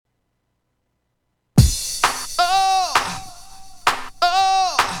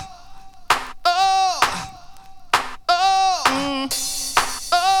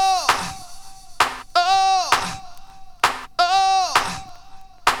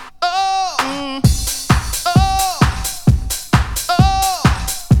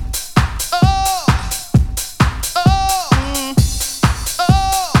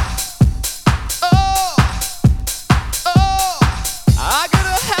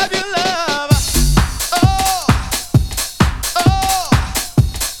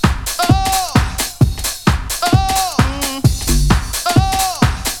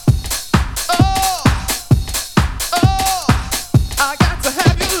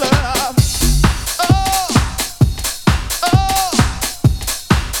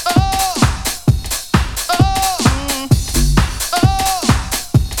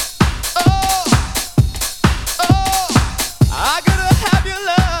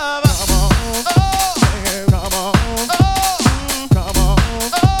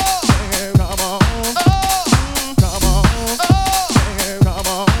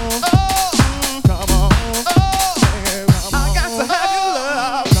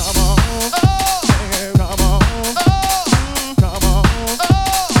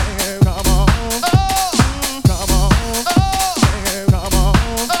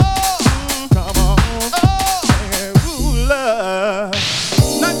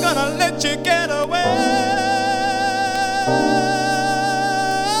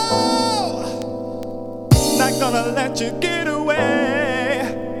you get away.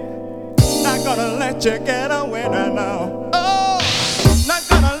 Not gonna let you get away now. Oh, not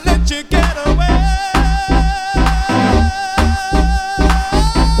gonna let you get away.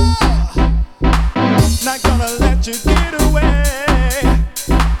 Not gonna let you get away.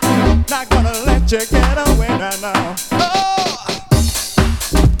 Not gonna let you get away now. Oh.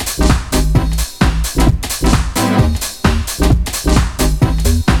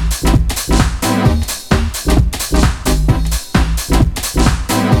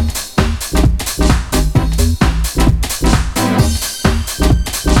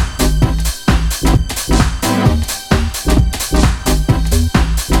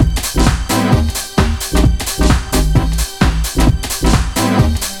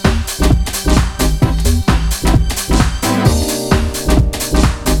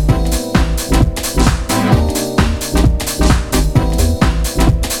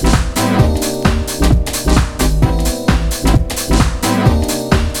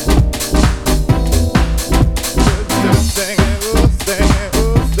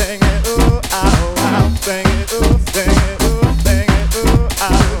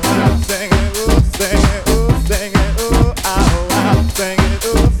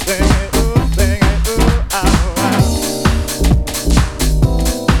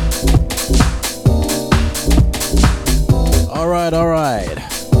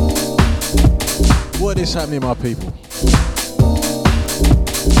 What's happening, my people?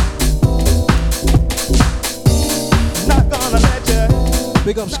 Not gonna let you.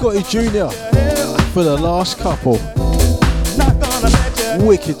 Big up Scotty Jr. for the last couple. Not gonna let you.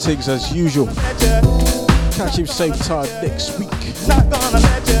 Wicked things as usual. Catch him same time next week. Not gonna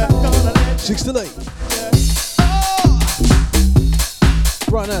let you. 6 to 8.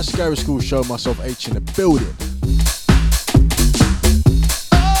 Right now, it's Garage Skool show. Myself H in the building.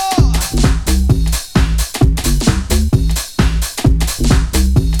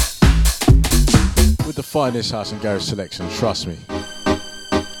 Finest house and garage selection, trust me.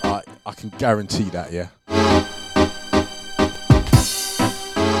 I can guarantee that, yeah.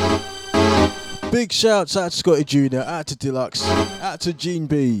 Big shouts out to Scotty Jr., out to Deluxe, out to Gene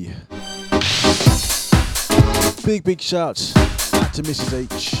B. Big shouts out to Mrs.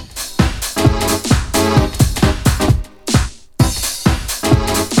 H.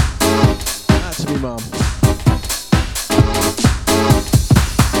 Out to me mum.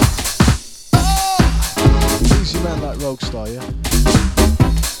 Man like Roguestar, yeah?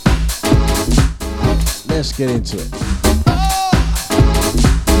 Let's get into it.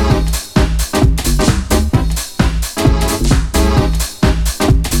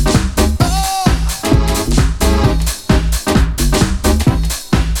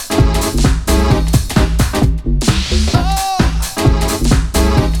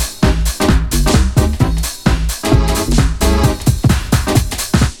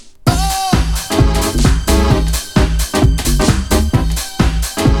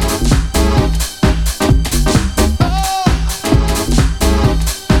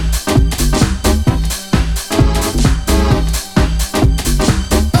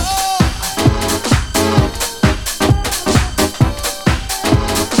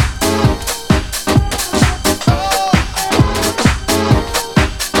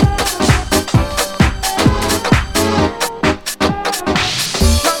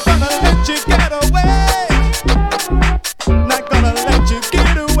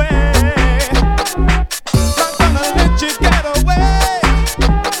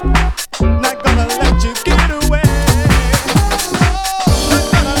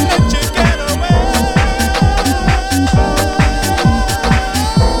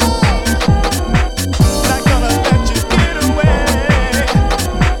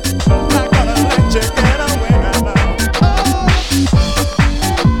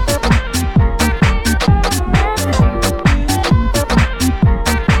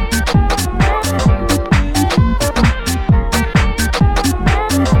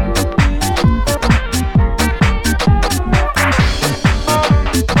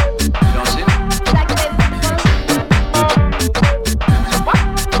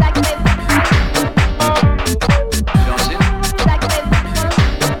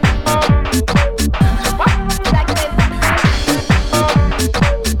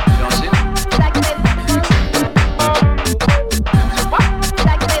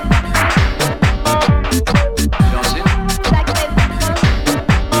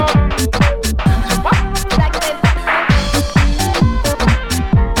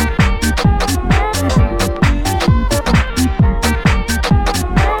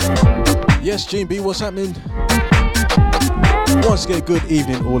 Gene B, what's happening? Once again, good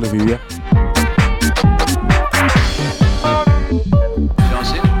evening, all of you, yeah?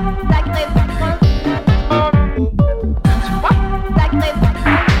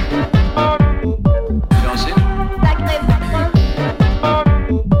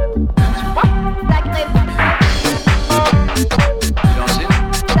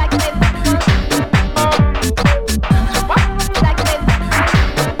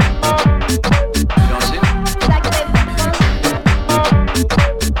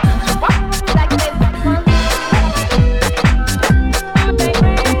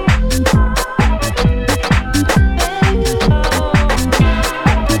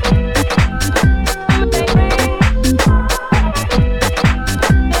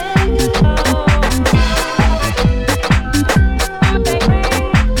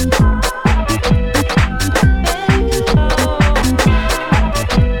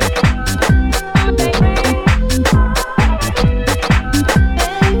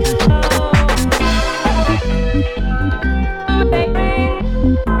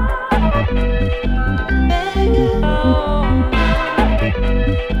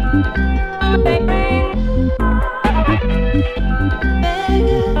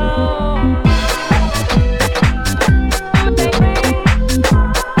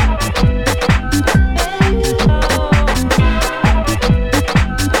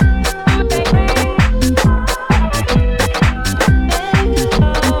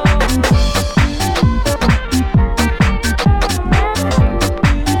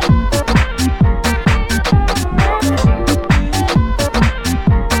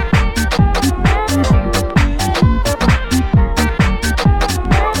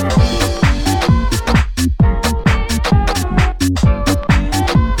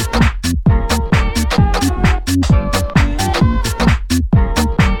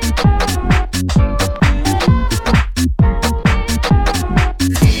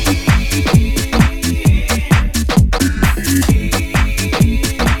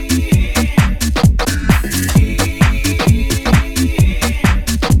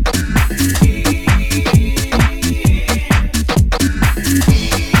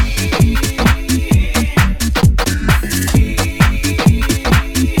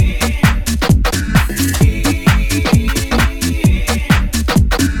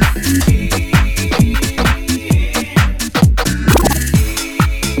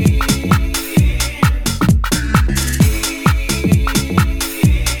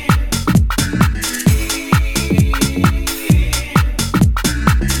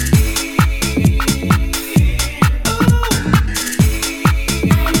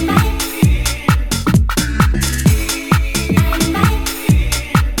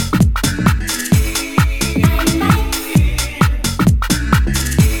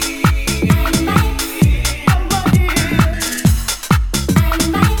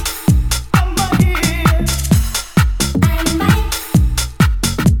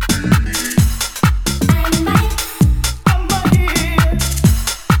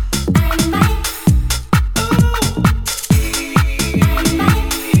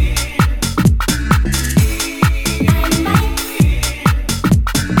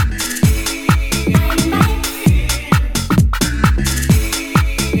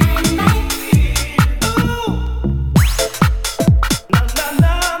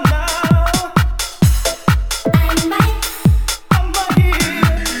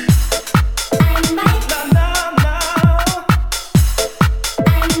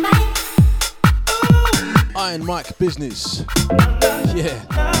 Business. Yeah.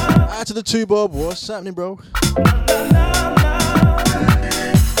 Out to the 2 Bob. What's happening, bro?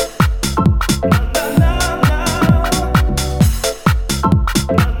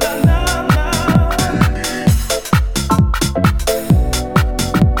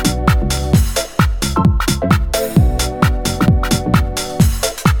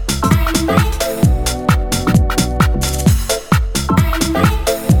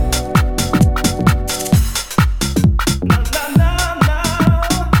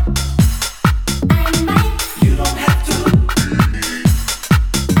 You don't have to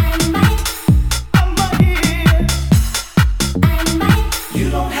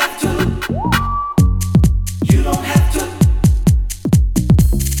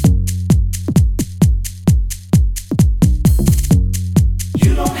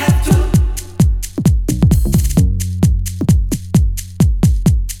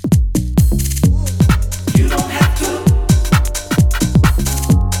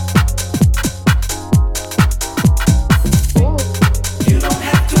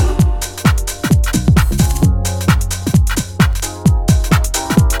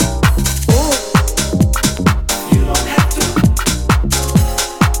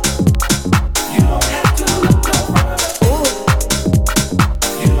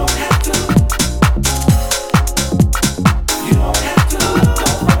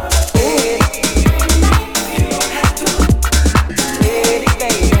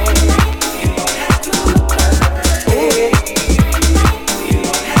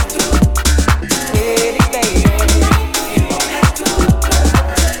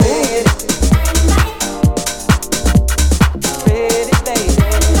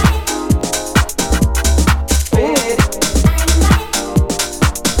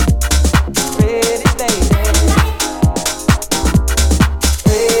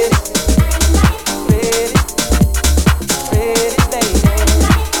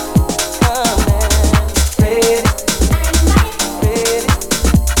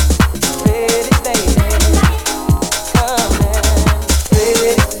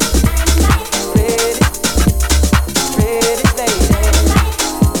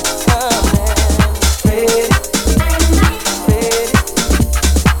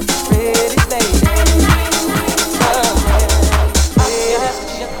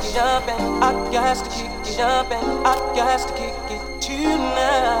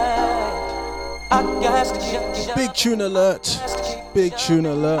Big tune alert. Big tune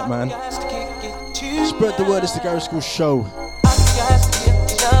alert, man. Spread the word, it's the Garage Skool show.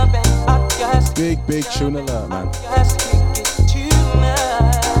 Big tune alert, man.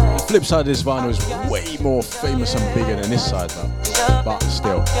 The flip side of this vinyl is way more famous and bigger than this side, though. But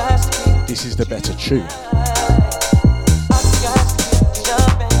still, this is the better tune.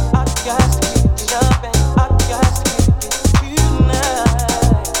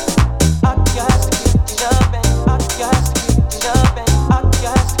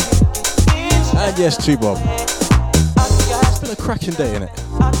 And yes, too, Bob. It's been a cracking day, innit?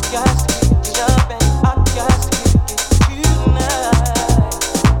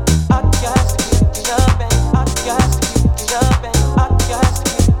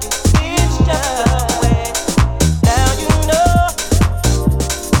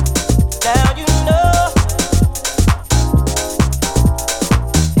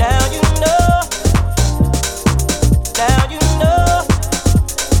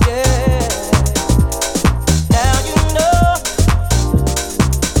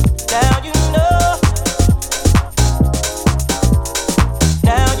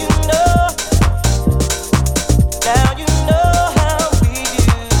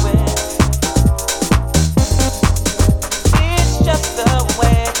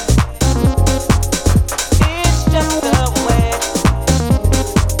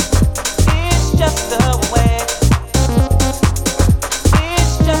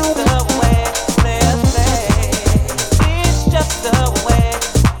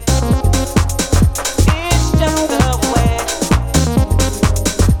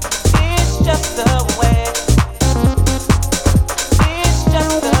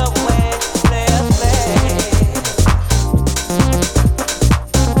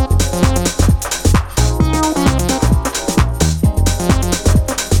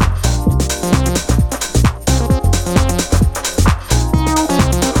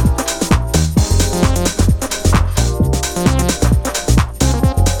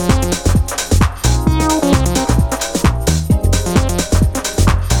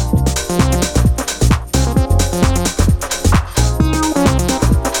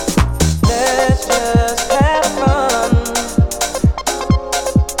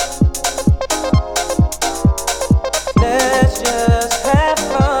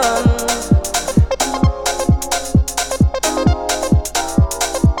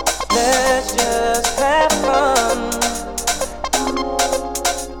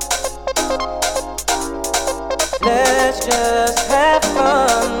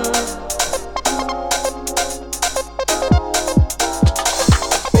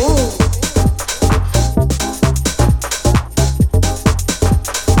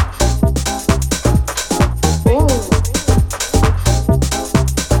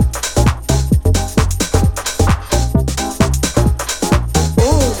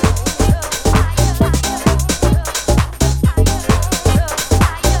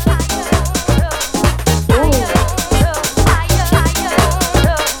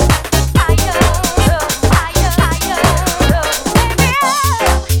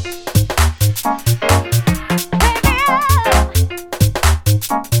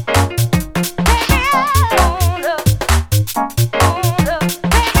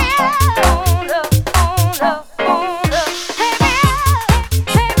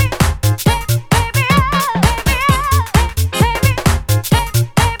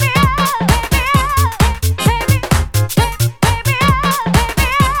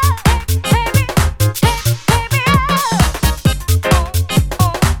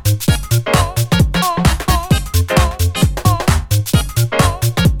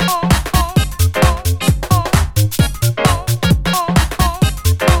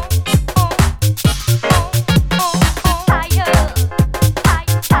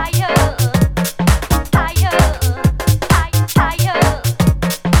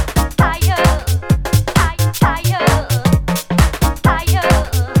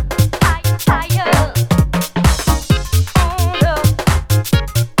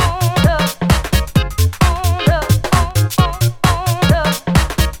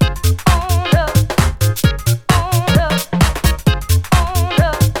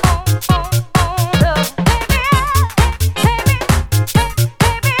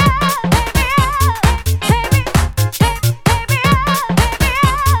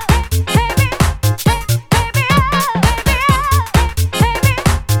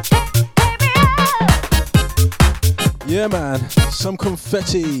 Yeah, man, some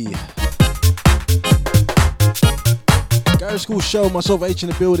confetti. Garage Skool show, myself H in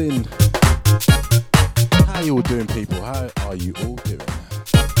the building. How you all doing, people? How are you all doing?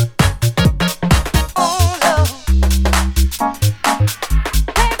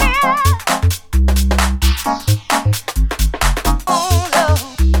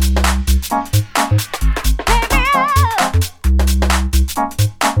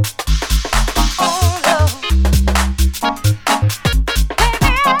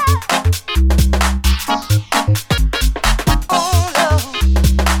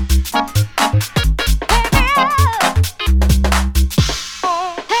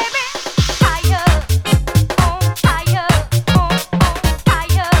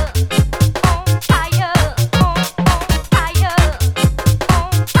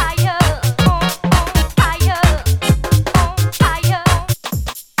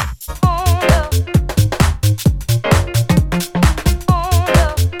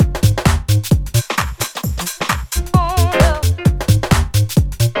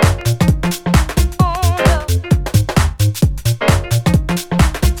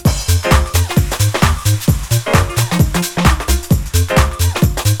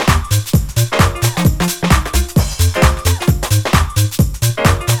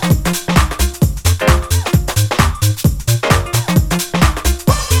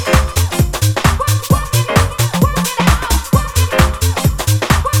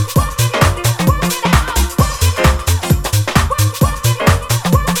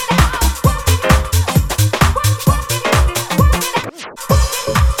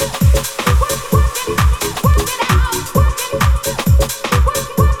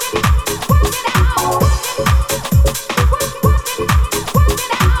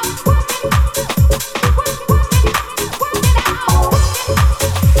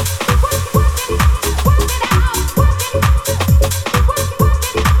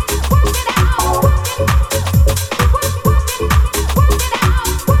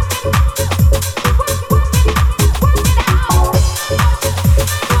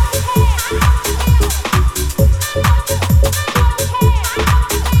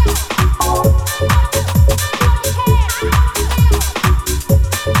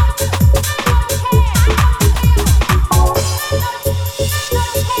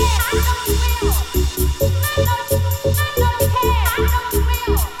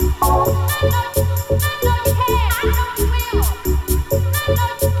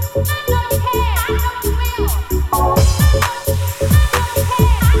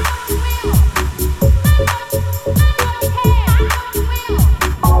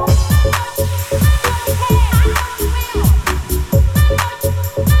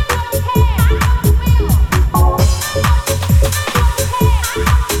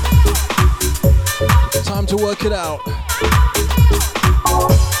 Work it out.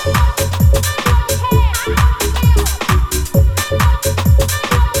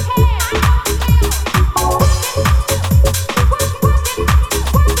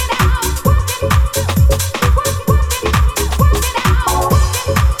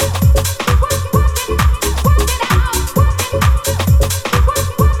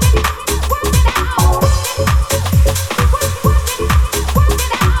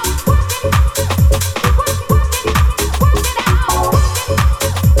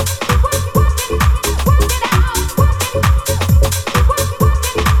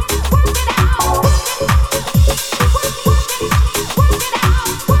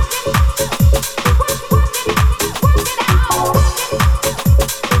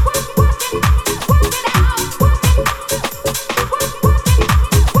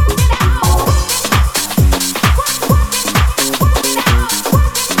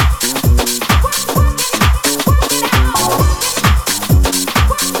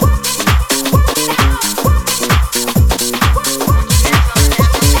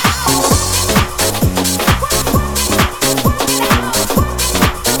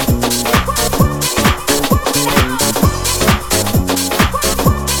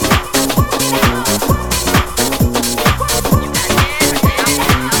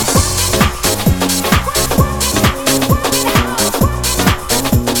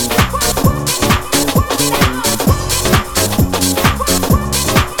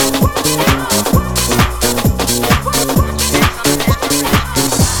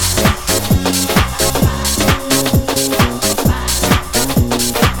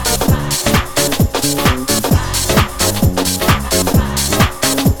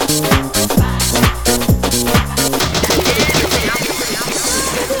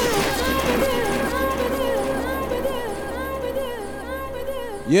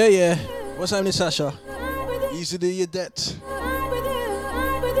 Yeah. What's happening, Sasha? Easy to your debt.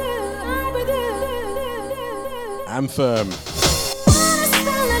 anthem.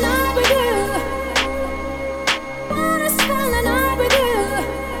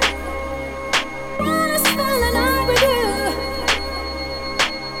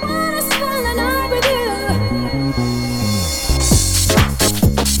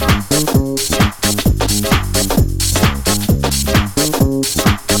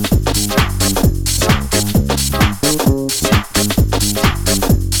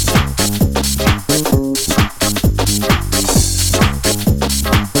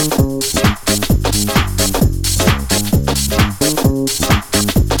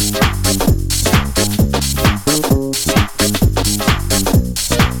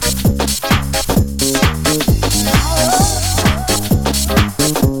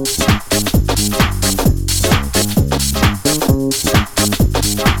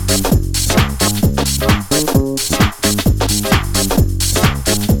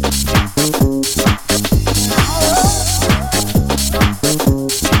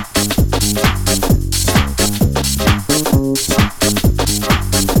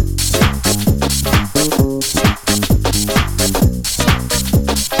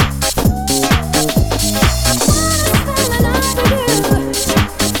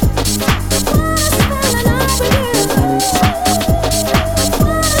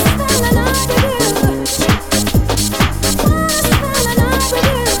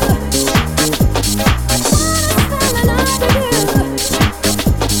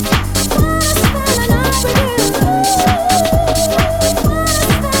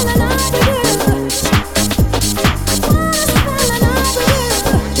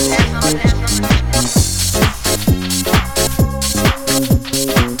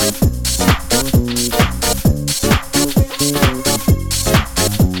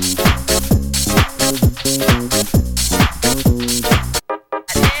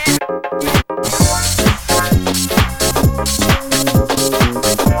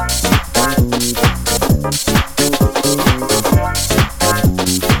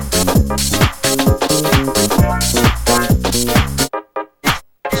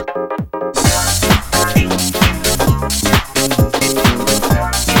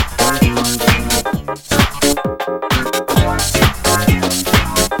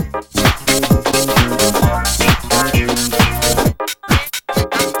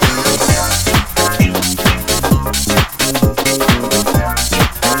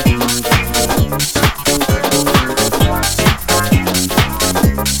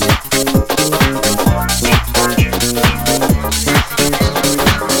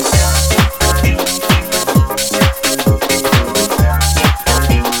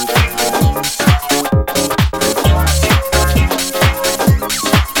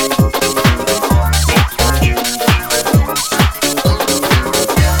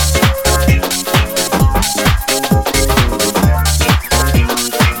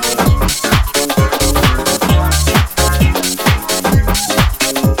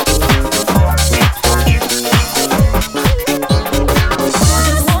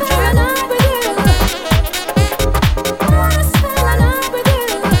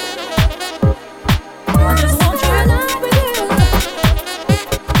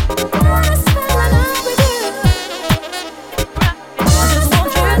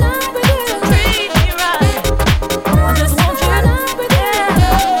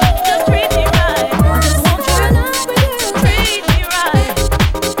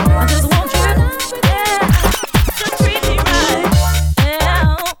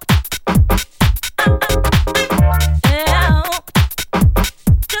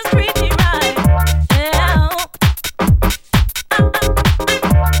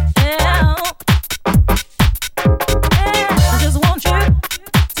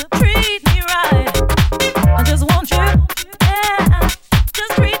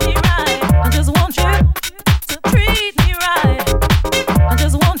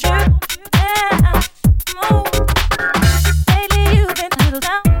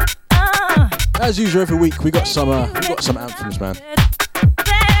 As usual, every week we got some anthems, man.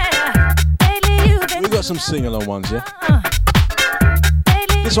 We got some sing-along ones, yeah.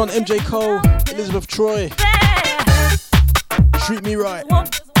 This one, MJ Cole, Elizabeth Troy. Treat Me Right. I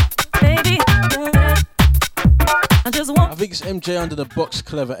think it's MJ under the Box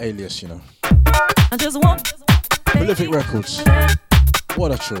Clever alias, you know. Prolific Records.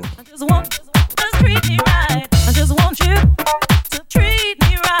 What a tune. Just treat me right. I just want you to treat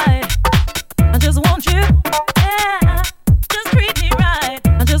me right. I just want you, yeah. Just treat me right.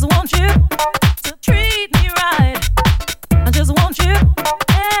 I just want you to treat me right. I just want you,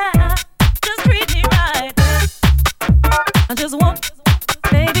 yeah. Just treat me right. I just want,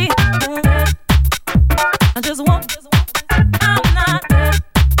 baby. I just want.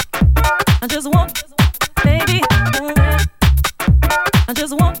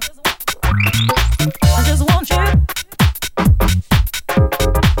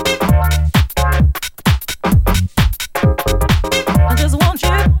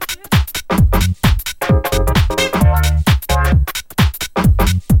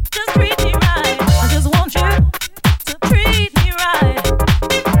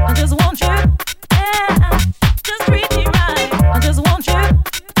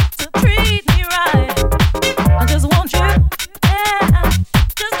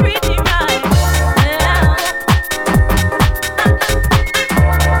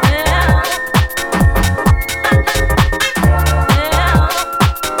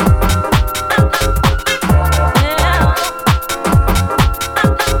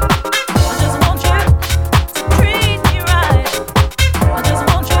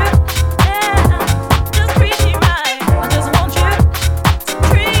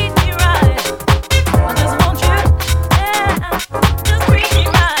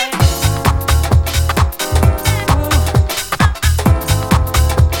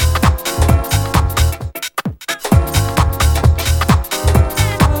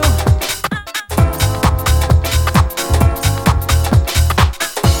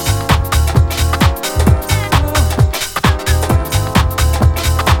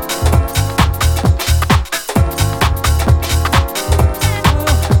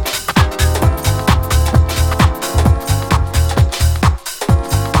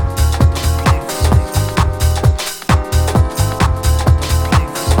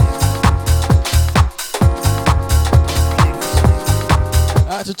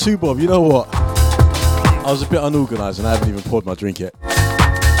 Out to 2 Bob, you know what? I was a bit unorganised and I haven't even poured my drink yet.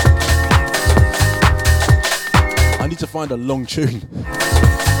 I need to find a long tune.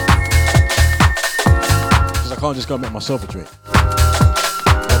 Because I can't just go and make myself a drink.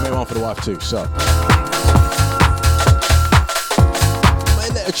 I'll make one for the wife too, so. I may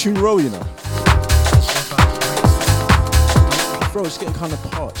let a tune roll, you know. Bro, it's getting kind of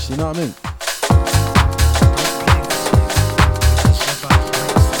parched, you know what I mean?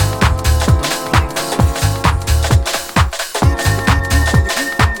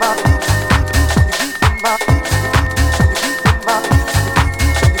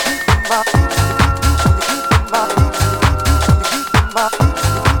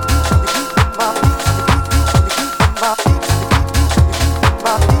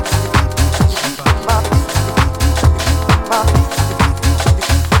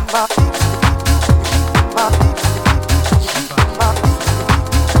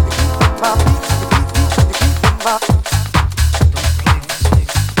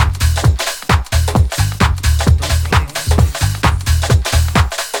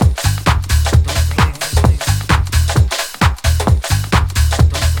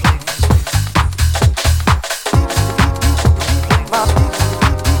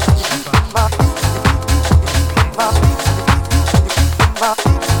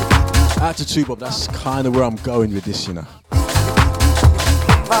 Bob, that's kind of where I'm going with this, you know.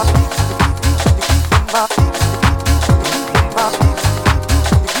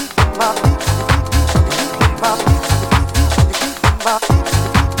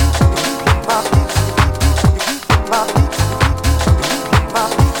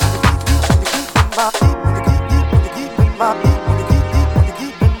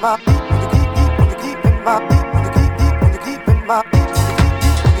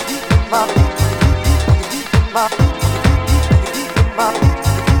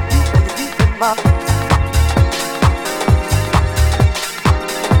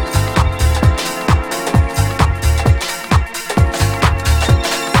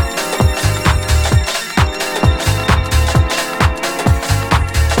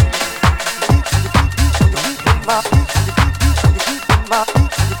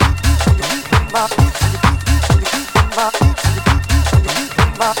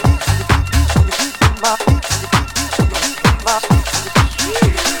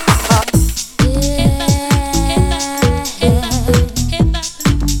 Yeah.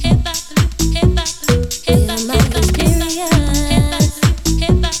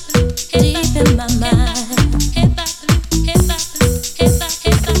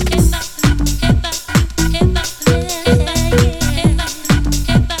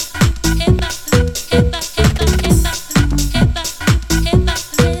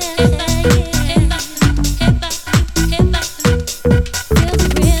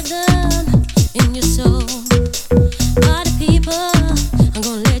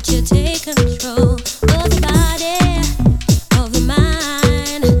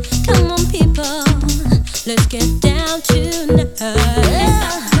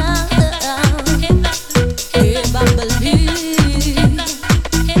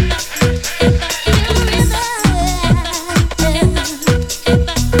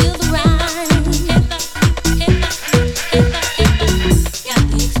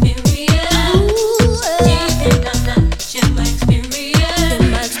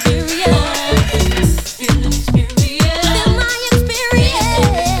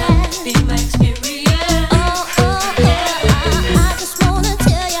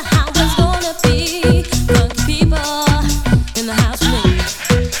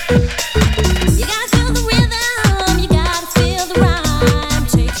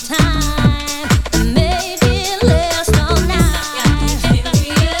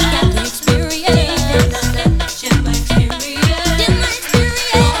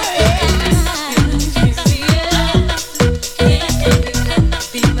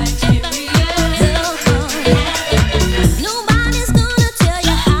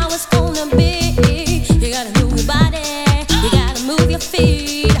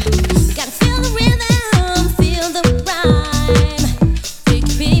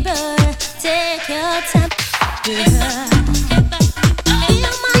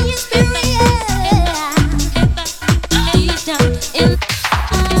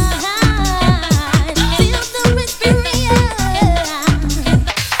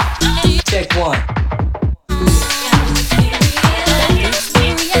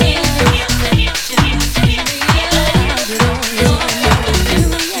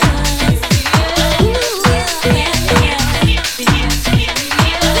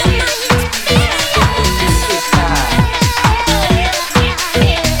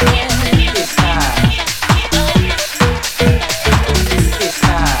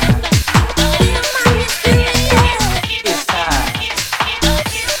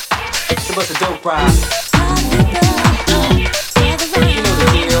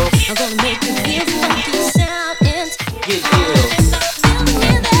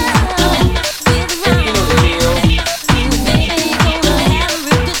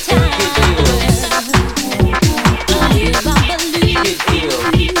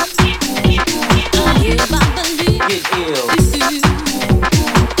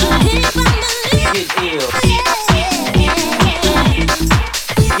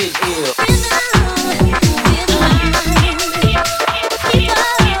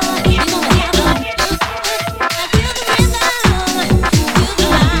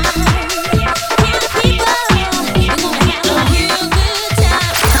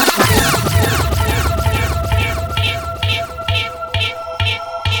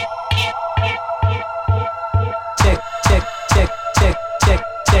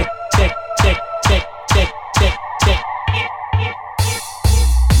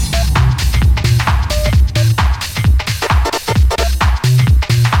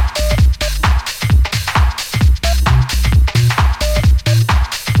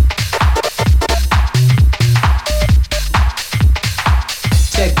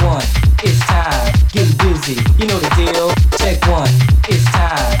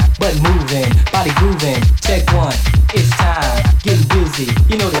 grooving. Check one, it's time. Getting busy,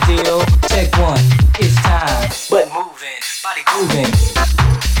 you know the deal. Check one, it's time. Butt moving, body grooving.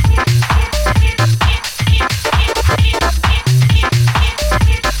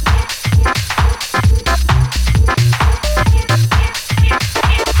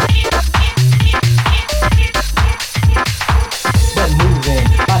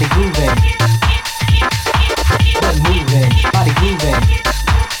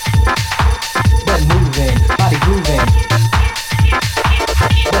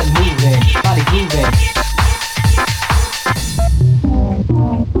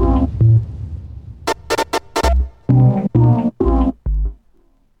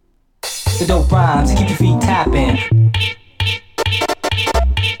 To keep your feet tapping.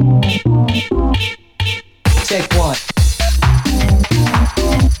 Check one.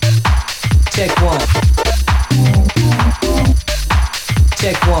 Check one.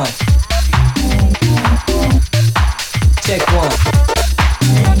 Check one. Check one.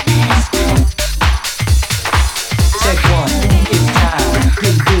 Check one. It's time.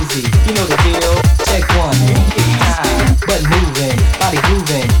 Getting busy. You know the deal. Check one. It's time. Butt moving. Body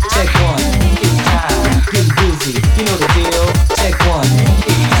grooving. Check one. Getting busy, you know the deal. Check one,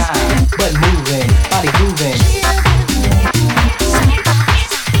 it's time. Butt moving, body grooving.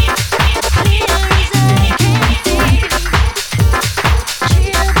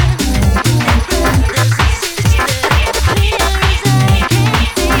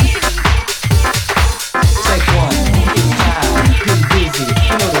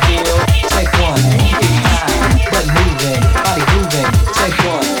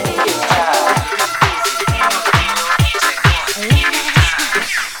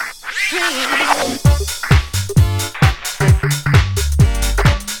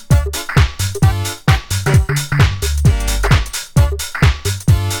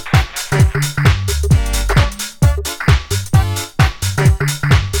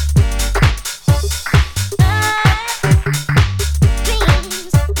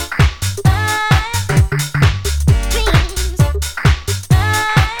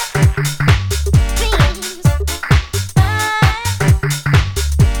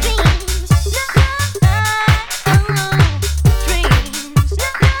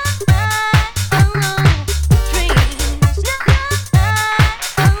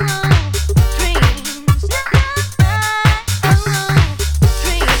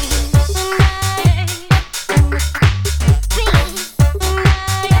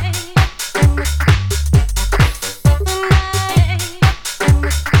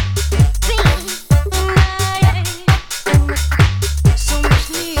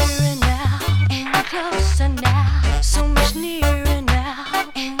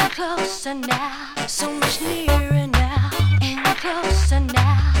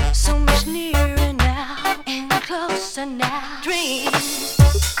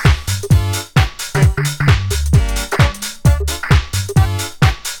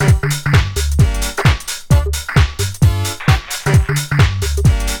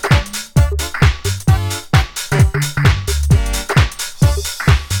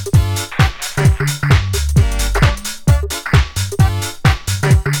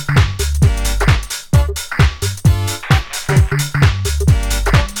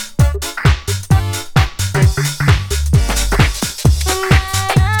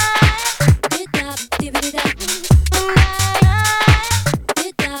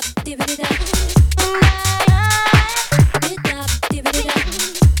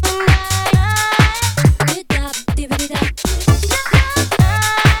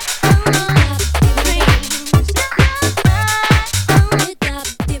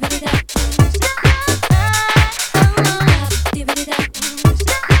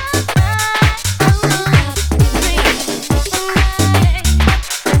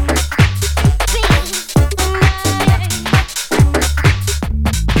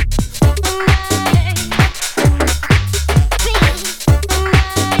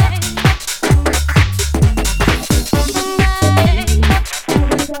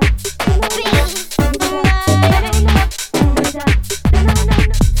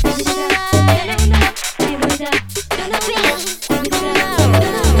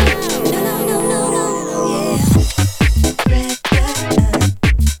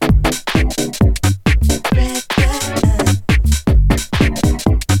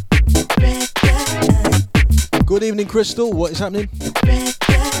 Good evening, Crystal. What is happening?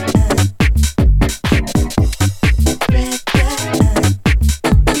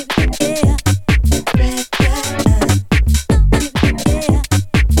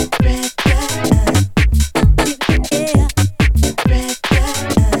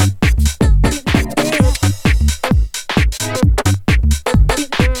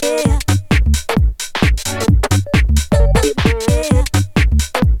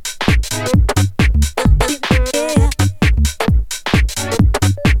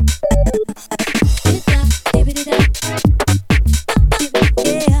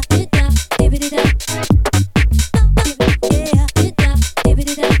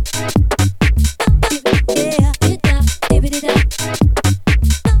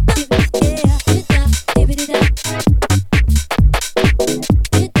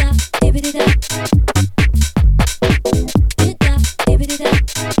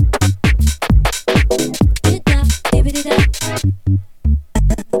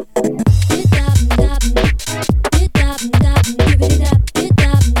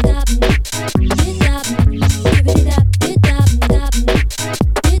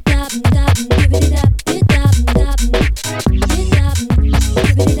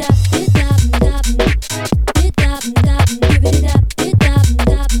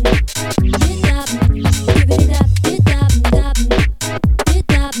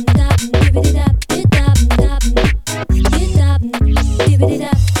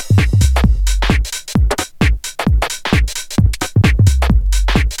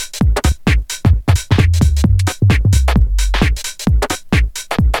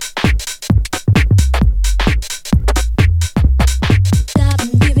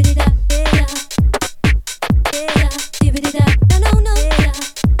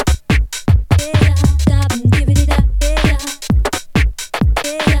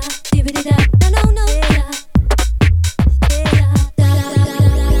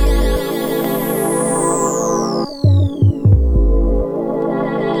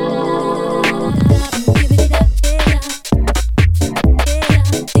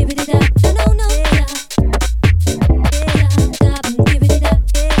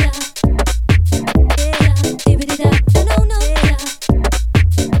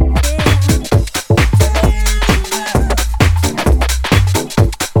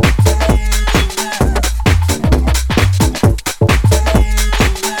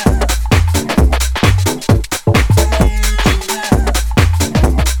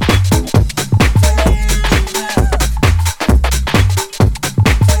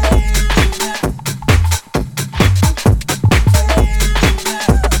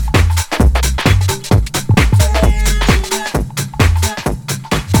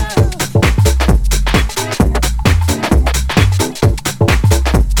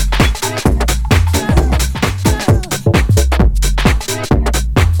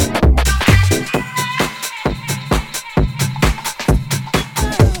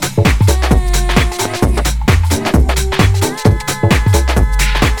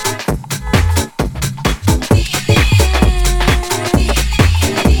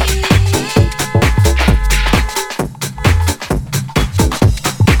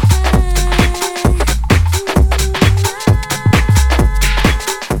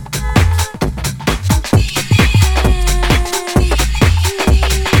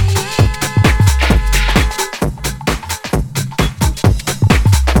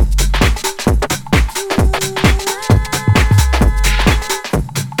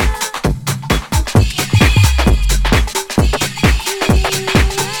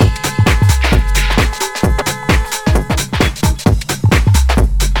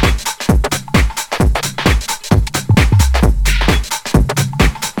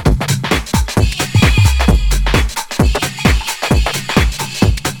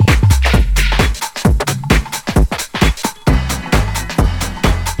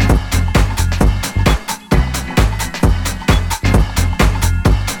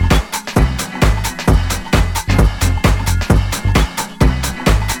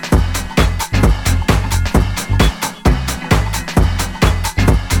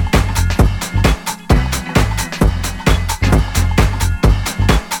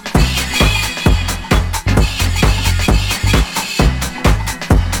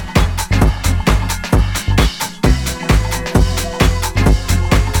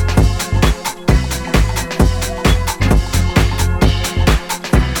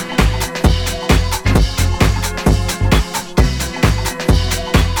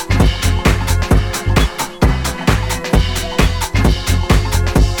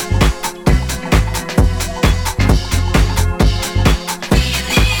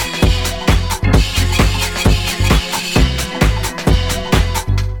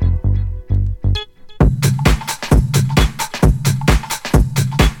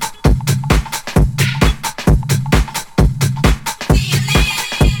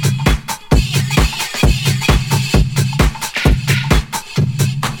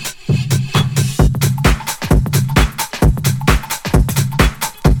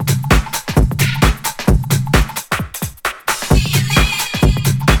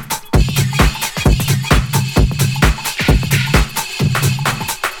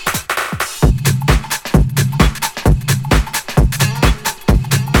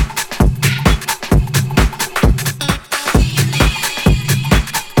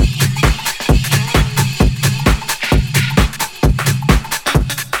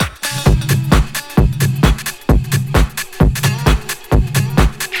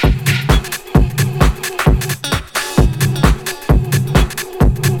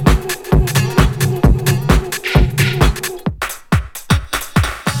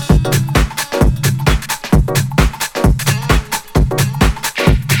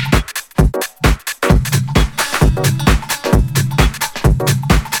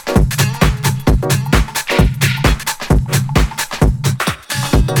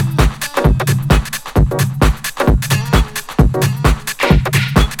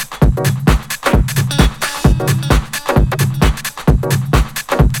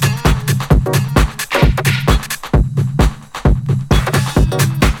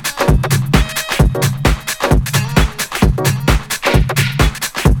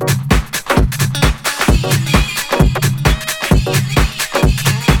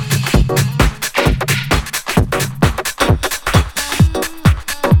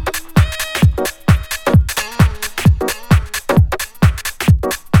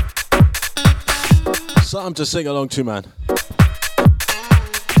 Something to sing along to, man.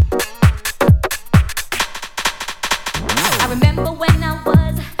 I remember when I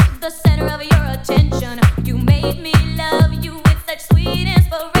was the center of your attention. You made me love you with such sweet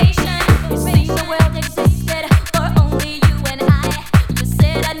inspiration. It seemed the world existed for only you and I. You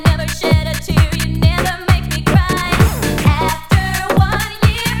said I'd never shed a tear, you never make me cry. After 1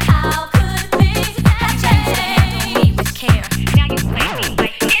 year, how could things have changed? Me with care. Now you play me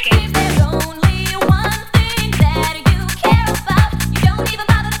like a game. There's only one thing that you care about. You don't even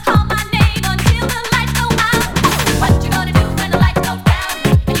bother to call my name until the lights go out. What you gonna do when the lights go down?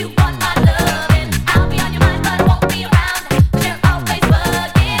 And you want my loving? I'll be on your mind, but I won't be around. 'Cause you're always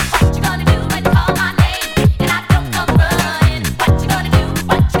bugging. What you gonna do when you call my name and I don't come running? What you gonna do?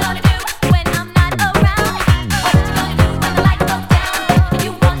 What you gonna do when I'm not around? What you gonna do when the lights go down? And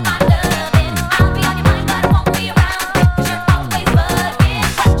you want my loving? I'll be on your mind, but I won't be around. 'Cause you're always bugging.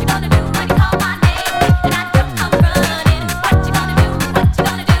 What you gonna do when you call my name and I don't come running? What you gonna do? What you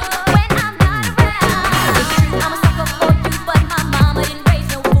gonna do when I'm not around? It's true, I'm a sucker for you, but my mama didn't raise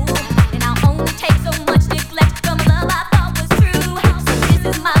no fool, and I'll only take so much neglect from a love I thought was true. So this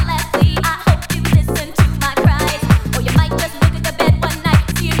is my last plea. I hope you listen to my cries, or you might just look at the bed one night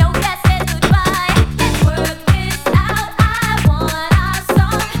so you know that says goodbye. Let's work this out. I want our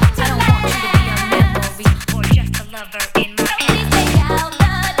song to last. I don't want you to be a memory or just a lover in my head. Please take out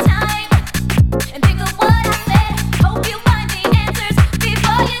the time and think of what I said. Hope you find the answers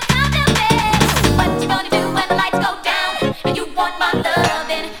before you come to bed. What you gonna do when the lights go down and you want my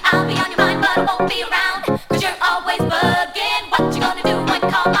loving? I'll be on your mind, but I won't be around. 'Cause you're always bugging. What you gonna do when you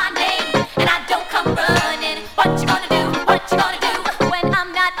call my name and I don't come running? What you gonna do? What you gonna do when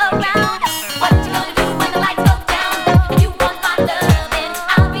I'm not around? What you gonna do when the lights go down and you want my loving?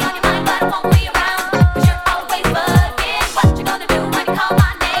 I'll be on your mind, but I won't be around. 'Cause you're always bugging. What you gonna do when you call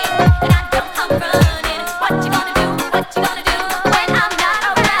my name and I don't come running? What you gonna do? What you gonna do when I'm not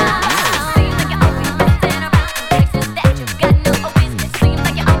around? Seems like you're always messing around in places that you've got no business. Seems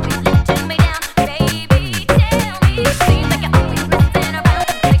like you're always letting me down, baby.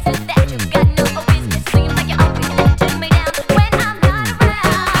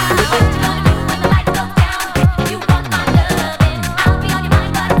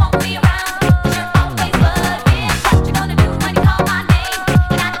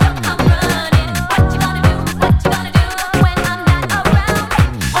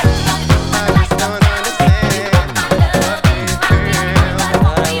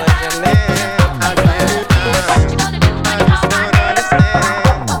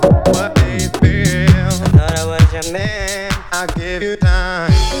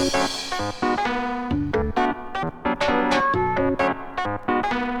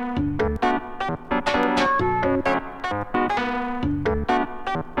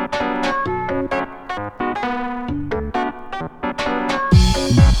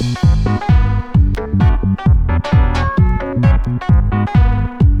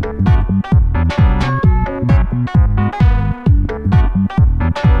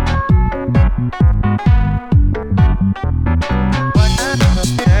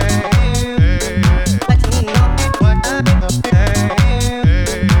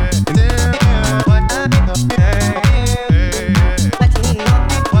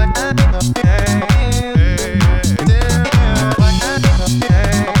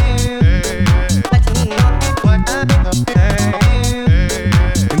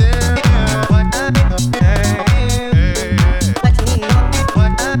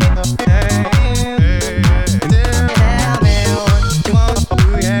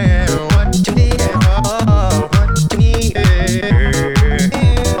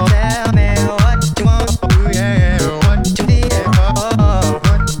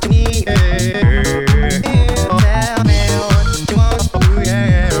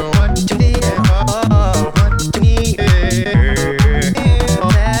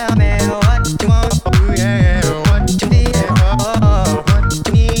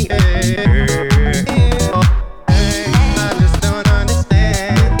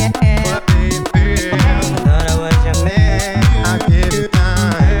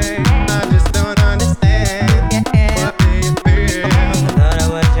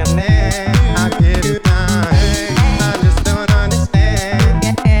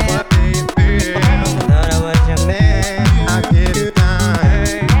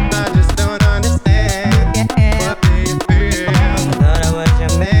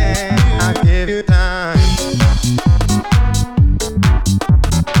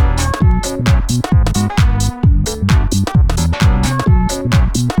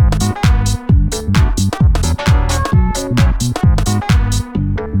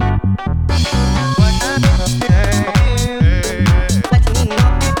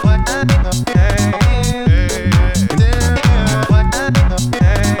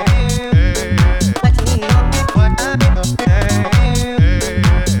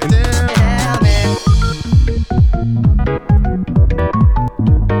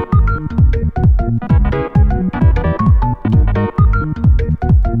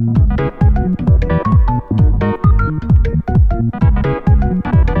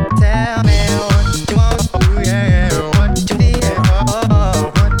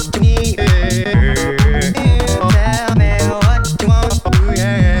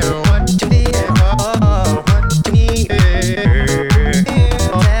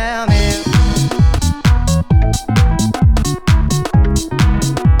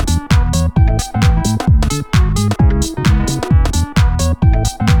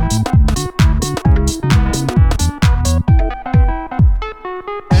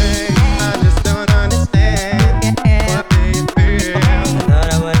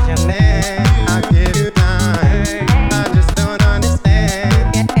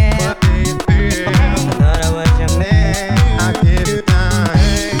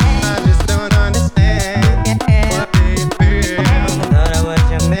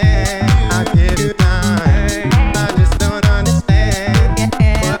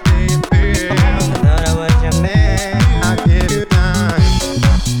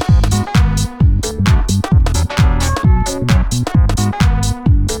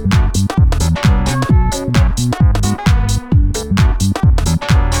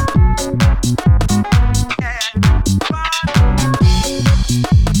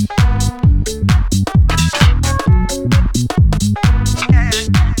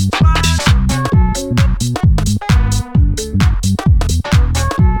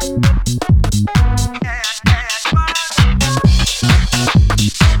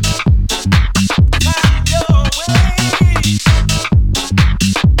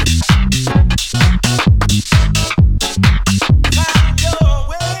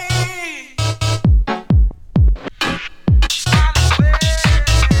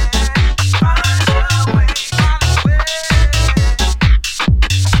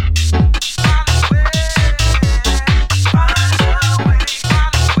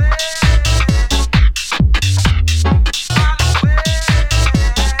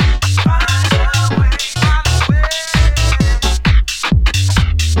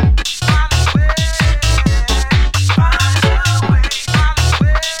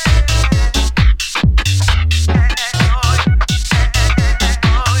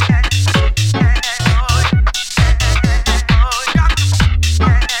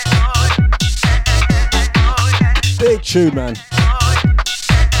 tune, man.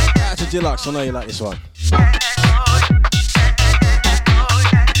 Out to Deluxe, I know you like this one.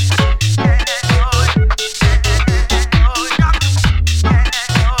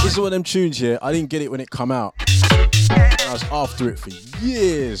 This is one of them tunes here. I didn't get it when it come out. And I was after it for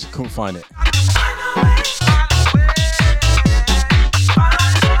years. Couldn't find it.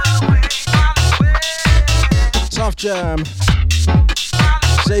 Tuff Jam.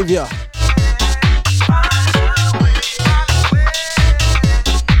 Savior.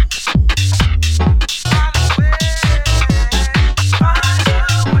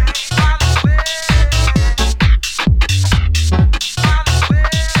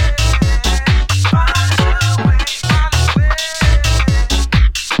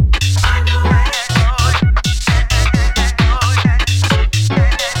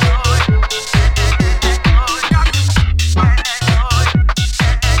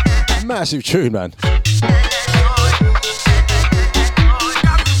 Massive tune, man. I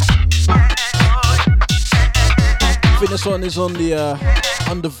think this one is on the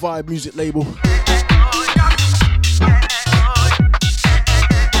Under Vibe music label.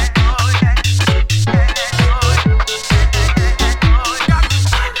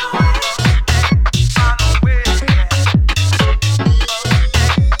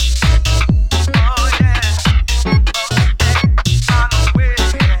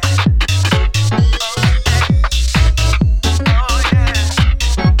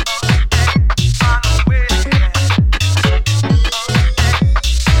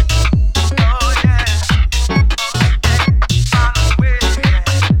 Oh yeah.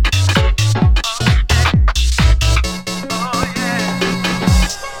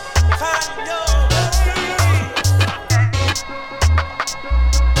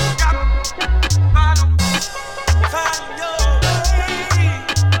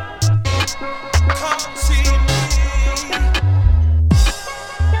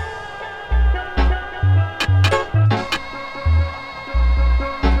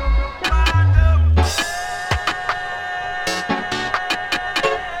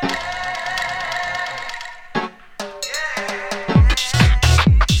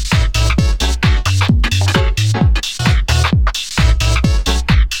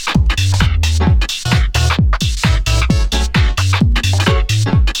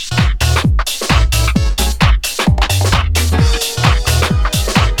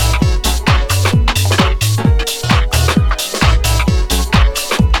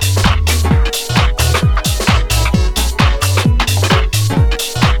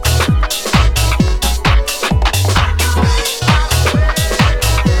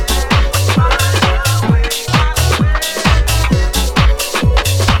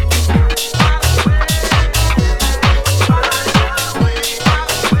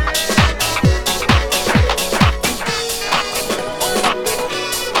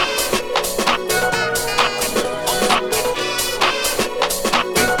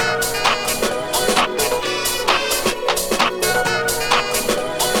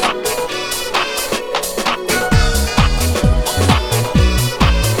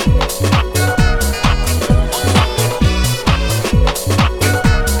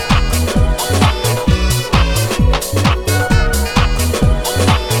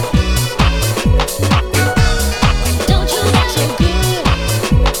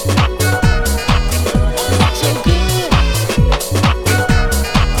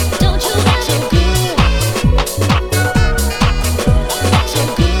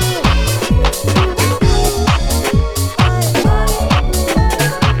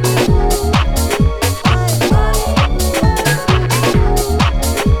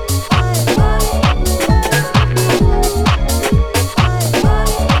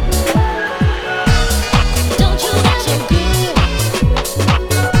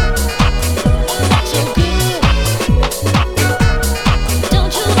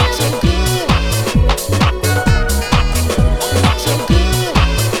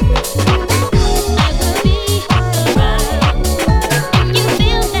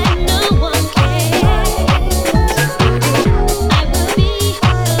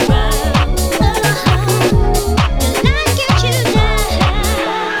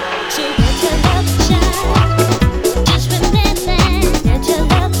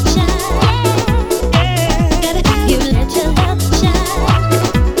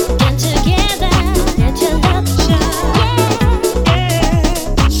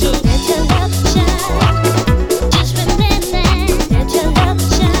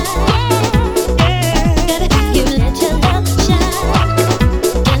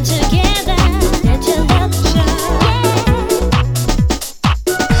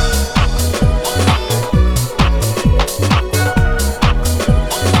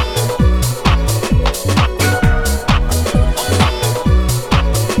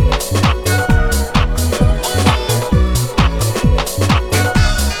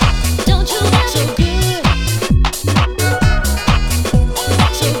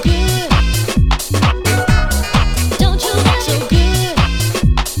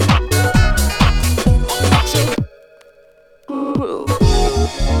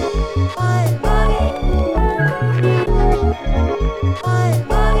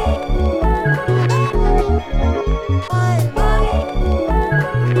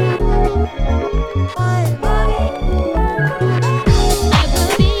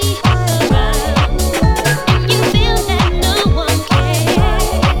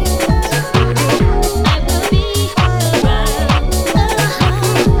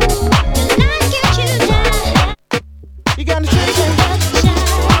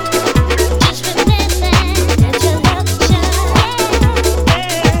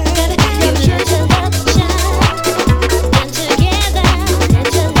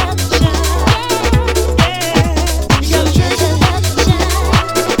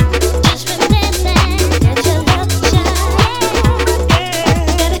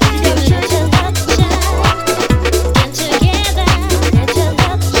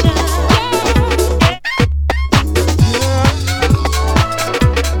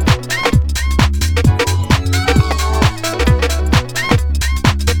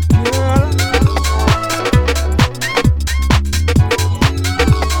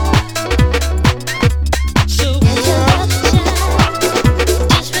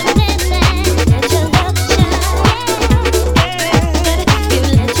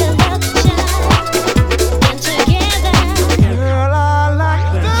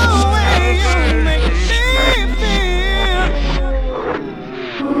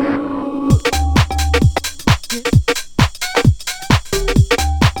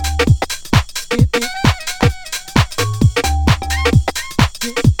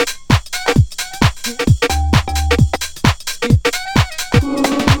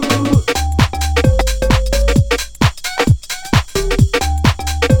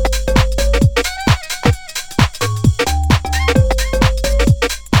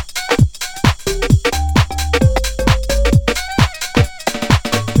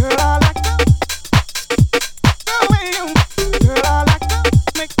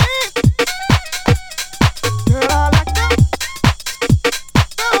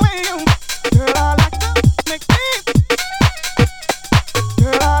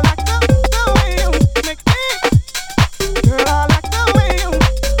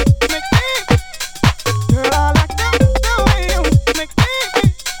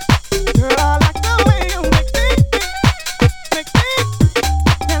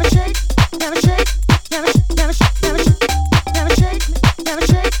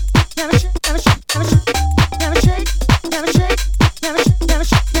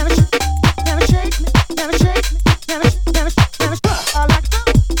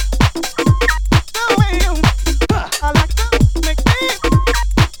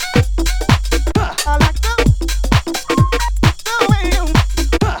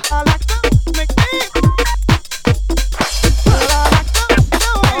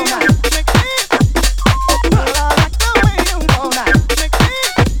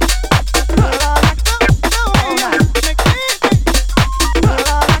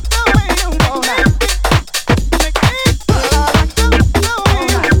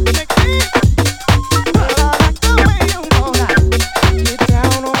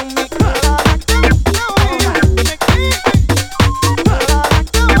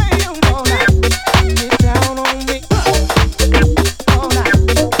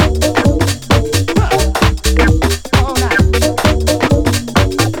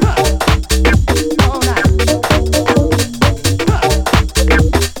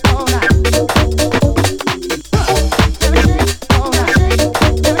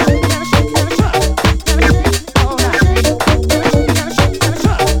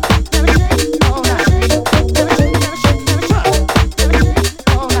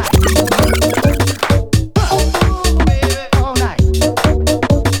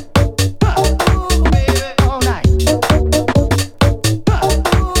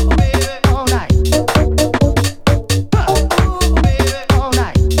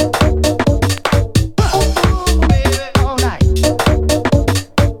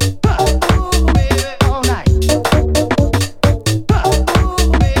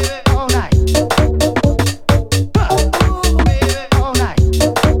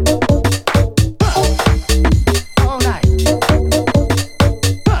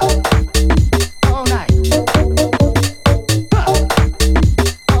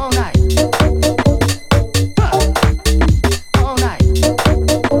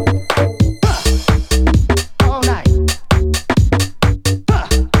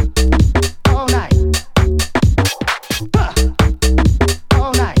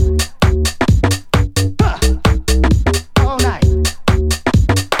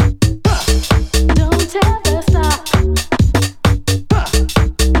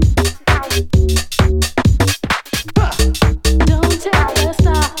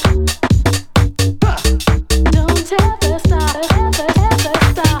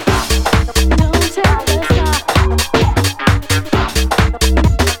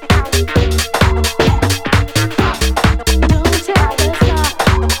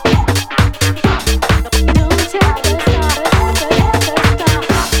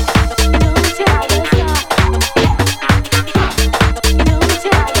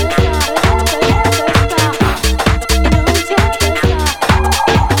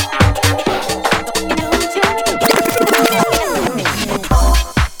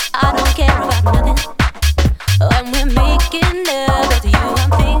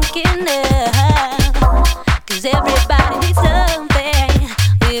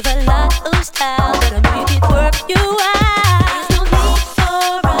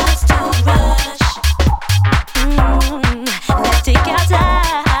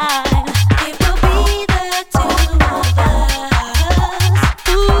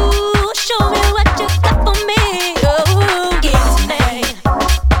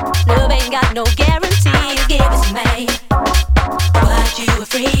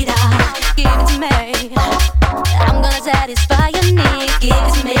 Give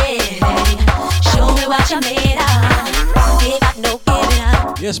it to me, show me what you made of. Give up, no giving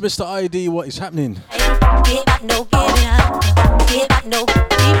up. Yes, Mr. ID, what is happening? Give up, no giving up. Give up, no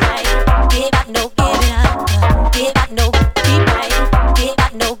keep right. Give up, no giving up. Give up, no keep right. Give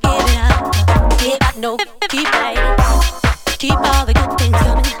up, no giving up. Give up, no keep right. Keep all the good things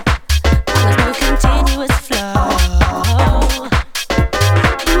coming on a smooth, continuous flow.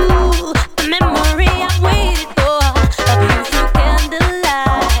 Ooh, the memory I've waited for of you through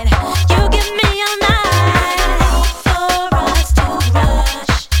candlelight. You give me all night for us to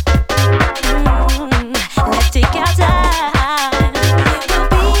rush. Let's take our time. It will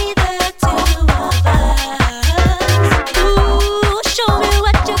be the two of us. Ooh, show me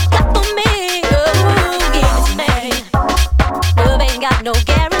what you got for me. Ooh, give it to me. Love ain't got no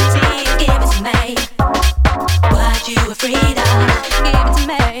guarantees. Give it to me. What you afraid of? Give it to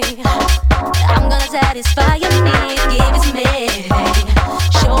me. I'm gonna satisfy your needs. Give it to me.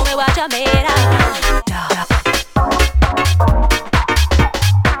 Show me what you're made of.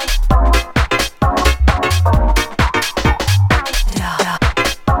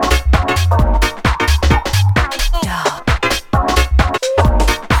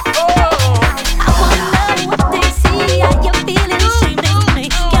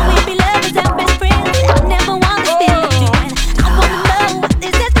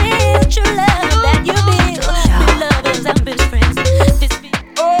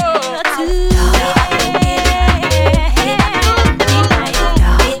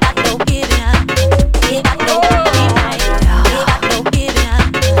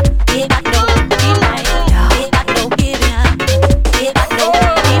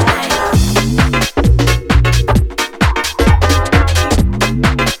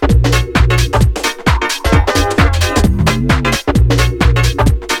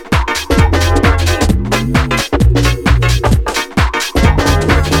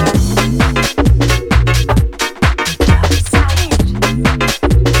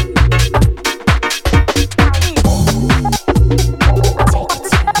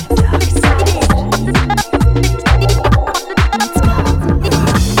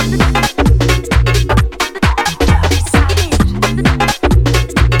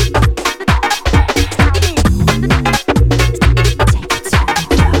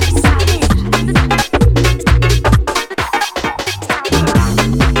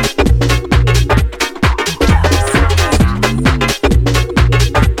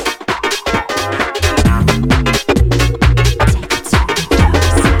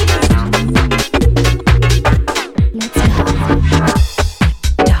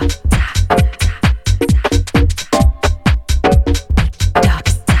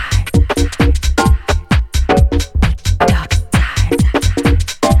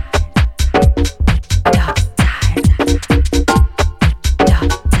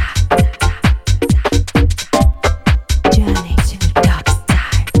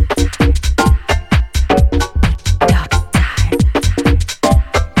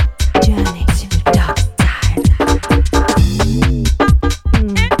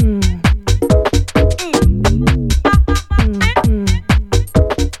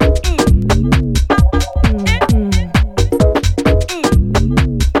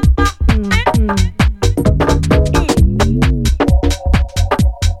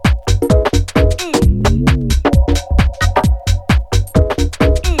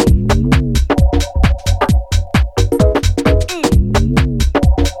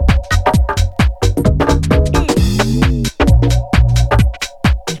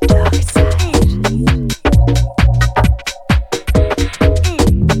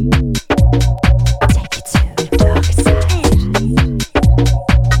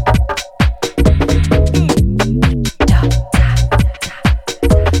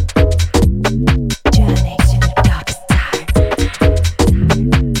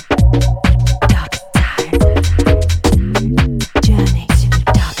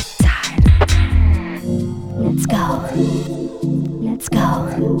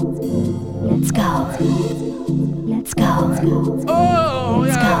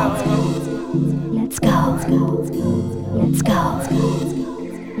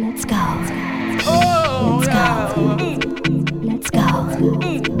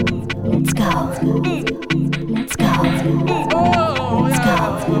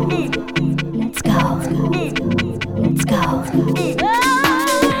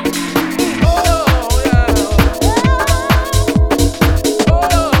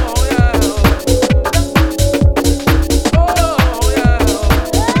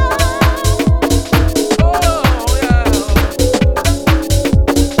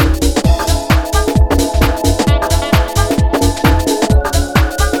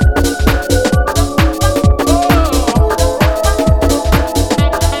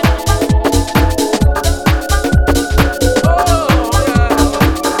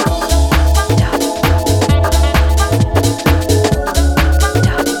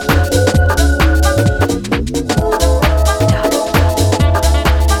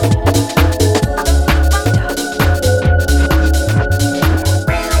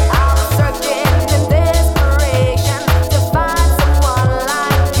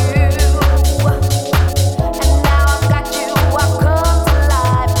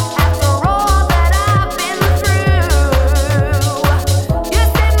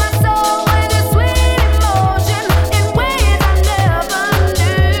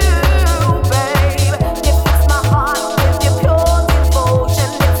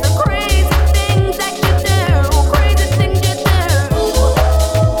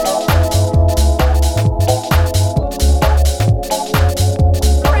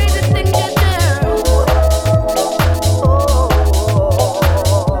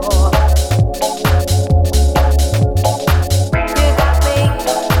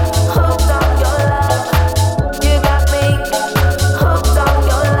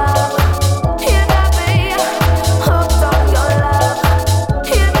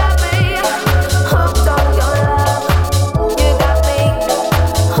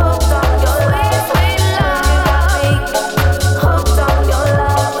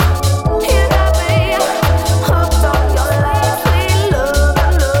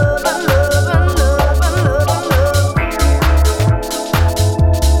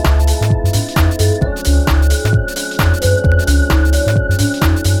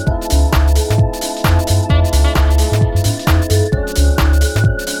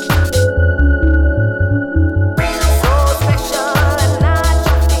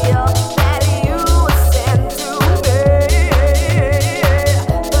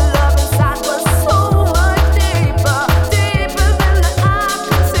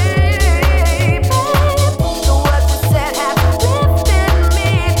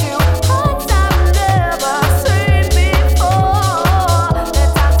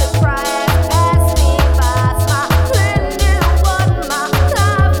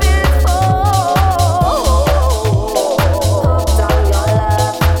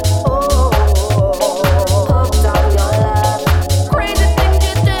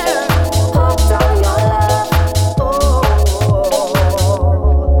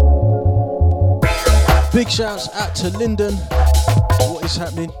 Big shouts out to Lyndon. What is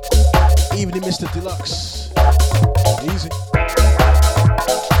happening? Evening, Mr. Deluxe. Easy.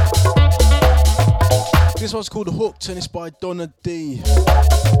 This one's called Hooked and it's by Donna D.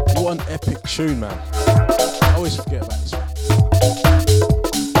 What an epic tune, man. I always forget about this one.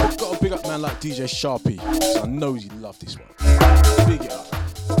 I've got a big up man like DJ Sharpie, so I know you love this one. Big it up.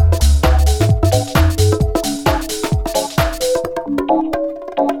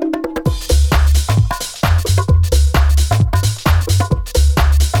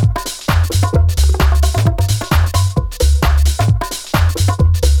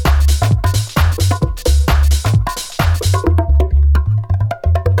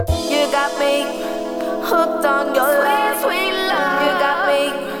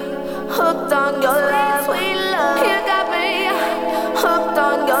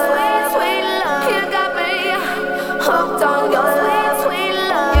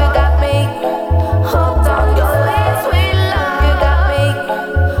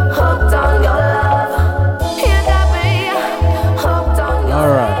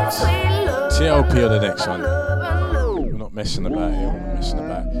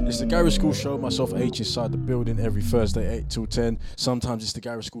 It's the Garage Skool show, myself H inside the building every Thursday 8 till 10. Sometimes it's the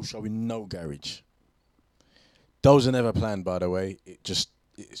Garage Skool show with no garage. Those are never planned, by the way. It's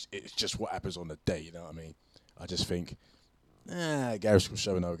just what happens on the day, you know what I mean? I just think, Garage Skool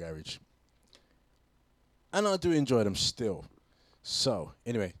show with no garage. And I do enjoy them still. So,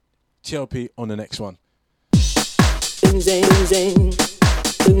 anyway, TLP on the next one.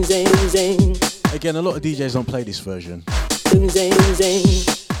 Again, a lot of DJs don't play this version.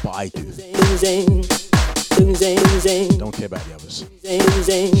 But I do. Don't care about the others.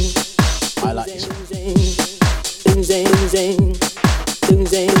 I like this one.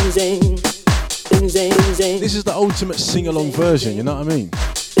 This is the ultimate sing-along version, you know what I mean? I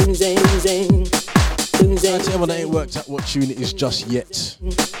tell everyone I ain't worked out what tune it is just yet.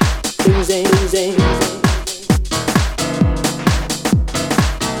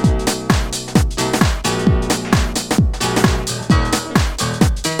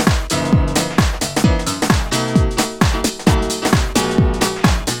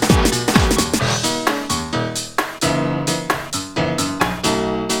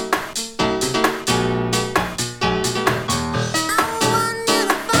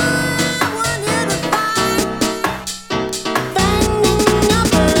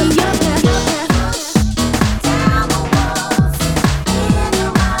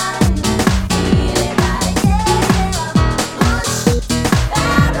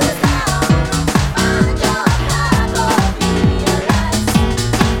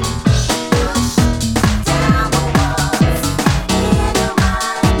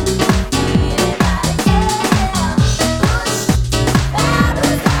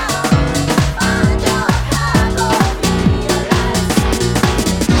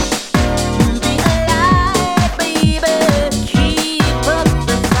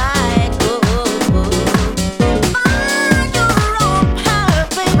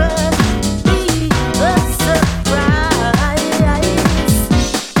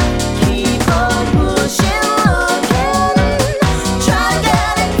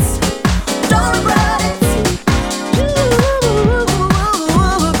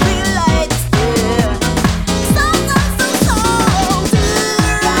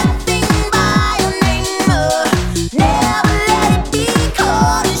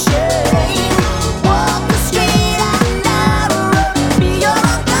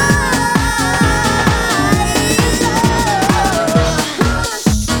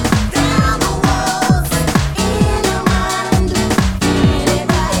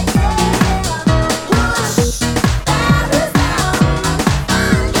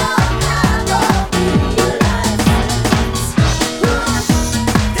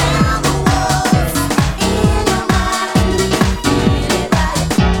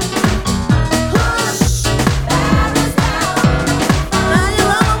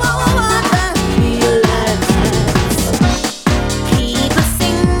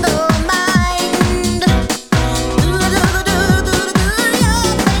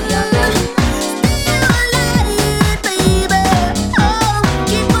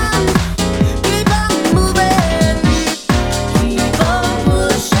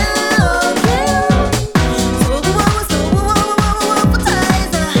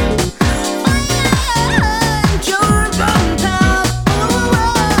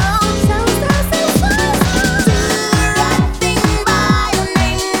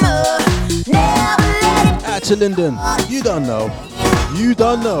 to Lyndon. You don't know. You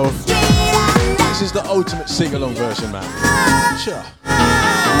don't know. This is the ultimate sing-along version, man. Sure.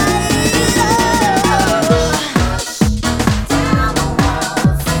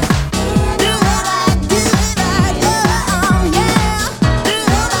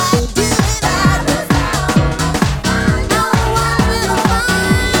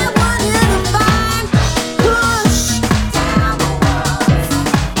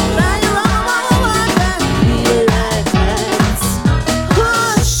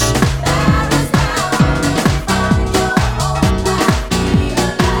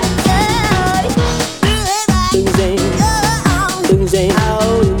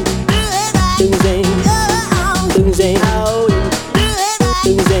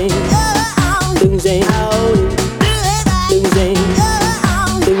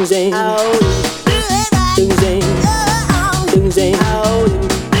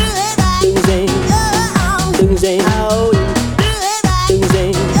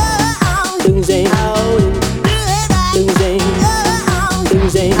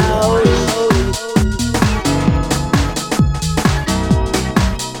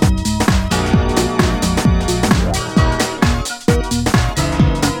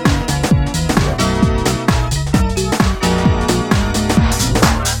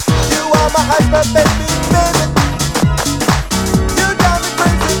 hyper, baby, baby. You drive me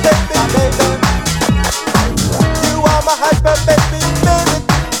crazy, baby, baby. You are my hyper, baby, baby.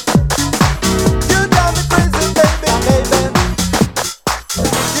 You drive me crazy, baby, baby.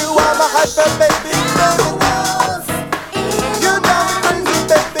 You are my hyper, baby, baby. You drive me crazy,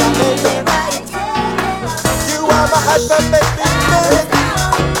 baby, baby. You are my hyper, baby, baby.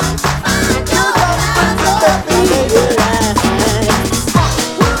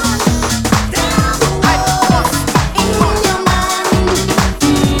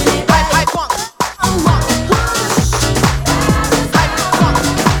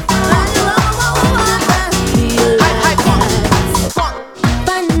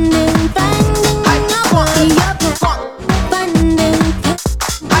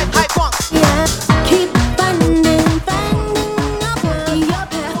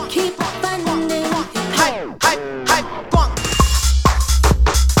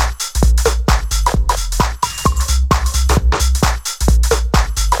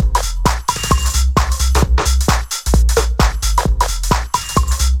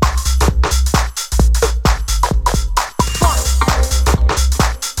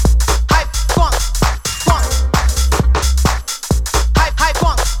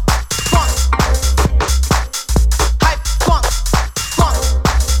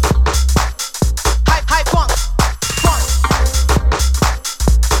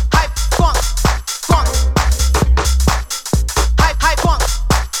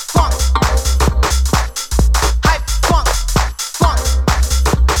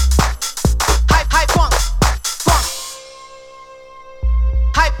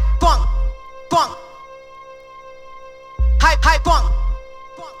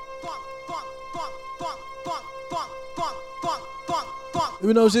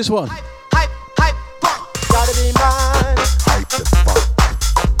 Who knows this one? Gotta be mine. Hype the funk.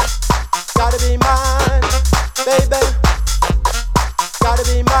 Gotta be mine, baby. Gotta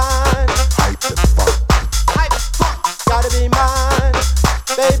be mine. Hype the funk. Gotta be mine,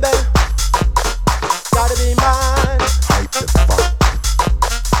 baby. Gotta be mine. Hype the funk.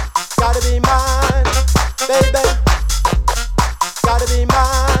 Gotta be mine, baby. Gotta be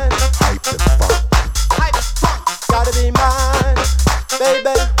mine. Hype the funk. Gotta be mine,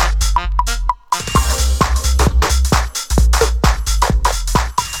 baby.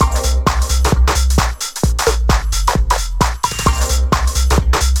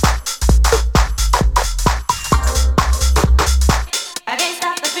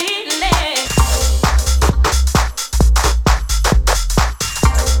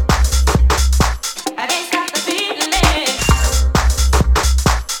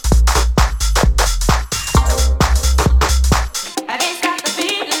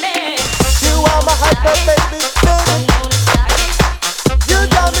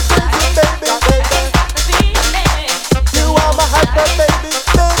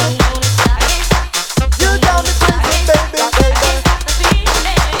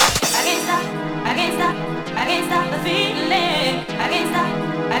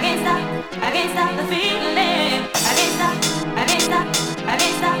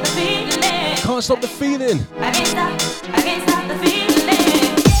 Can't stop the feeling. I can't stop the feeling.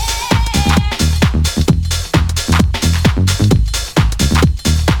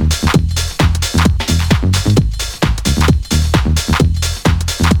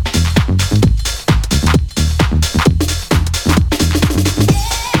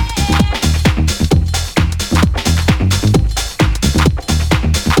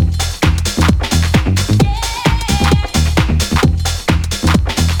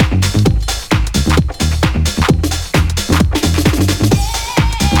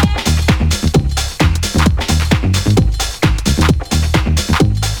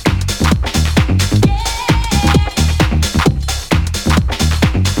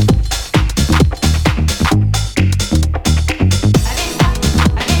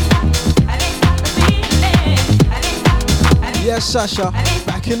 Sasha,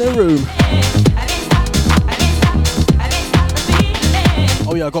 back in the room.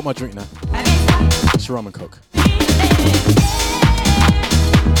 Oh yeah, I got my drink now. It's rum and coke.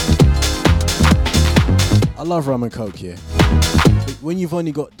 I love rum and coke, yeah. But when you've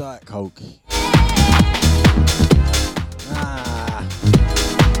only got Diet Coke,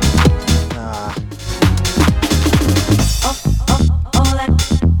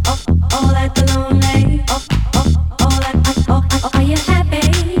 All that lonely. Are you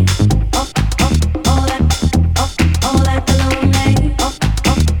happy? All that lonely.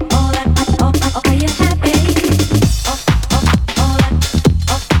 Are you happy?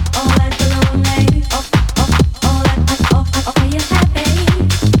 All that lonely. Are you happy?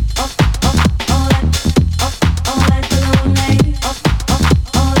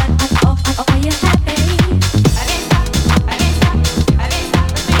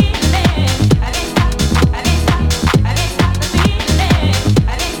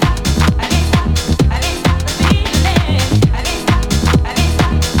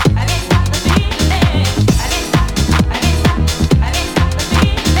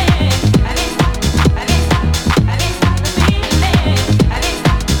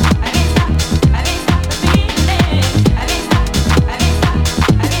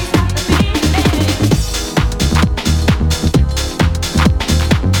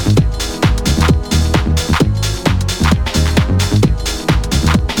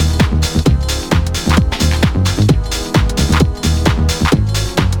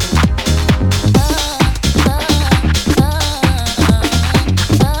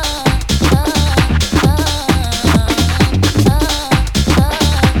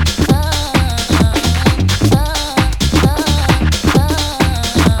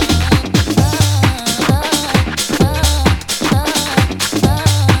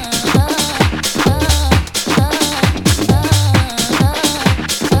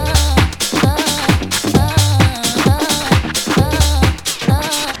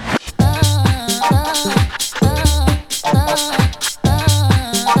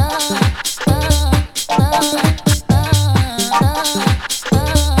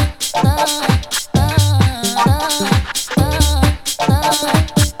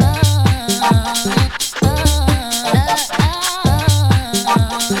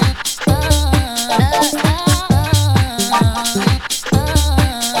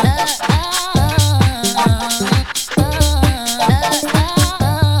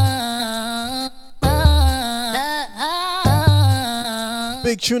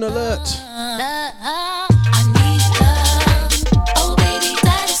 tune alert.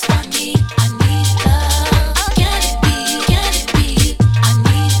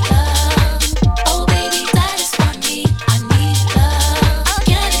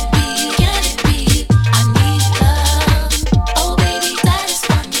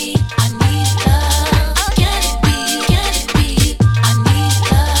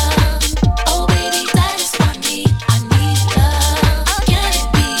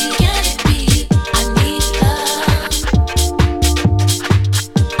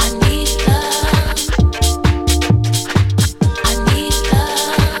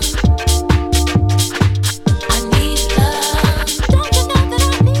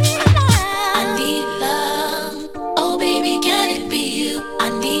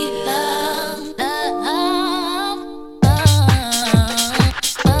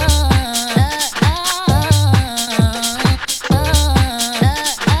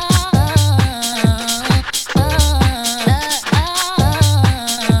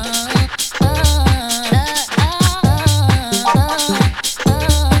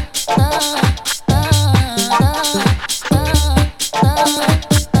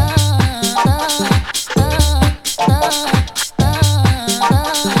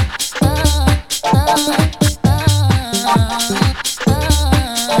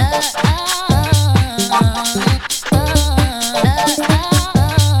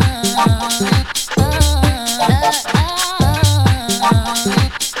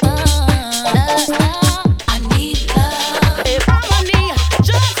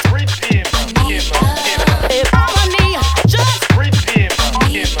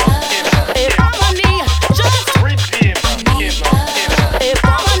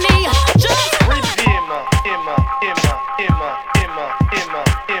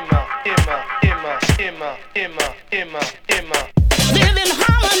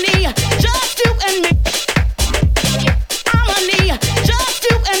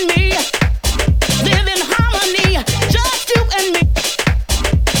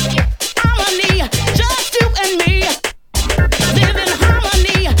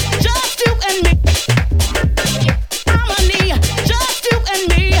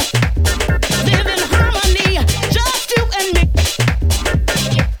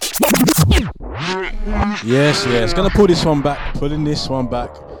 Yes, gonna pull this one back, pulling this one back.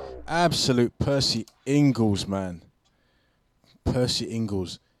 Absolute Percy Ingles, man. Percy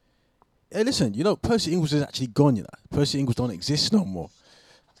Ingles. Hey, listen, you know, Percy Ingles is actually gone, you know. Percy Ingles don't exist no more.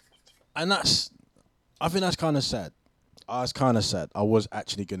 And I think that's kind of sad. I was kind of sad. I was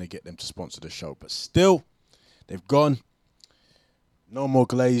actually gonna get them to sponsor the show, but still, they've gone. No more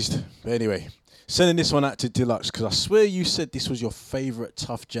Glazed. But anyway, sending this one out to Deluxe, because I swear you said this was your favorite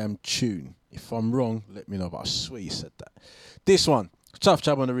Tuff Jam tune. If I'm wrong, let me know, but I swear you said that. This one, Tuff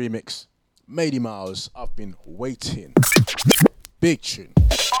Jam on the remix, Mady Miles, I've Been Waiting. Big tune.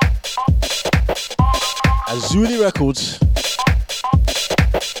 Azuli Records.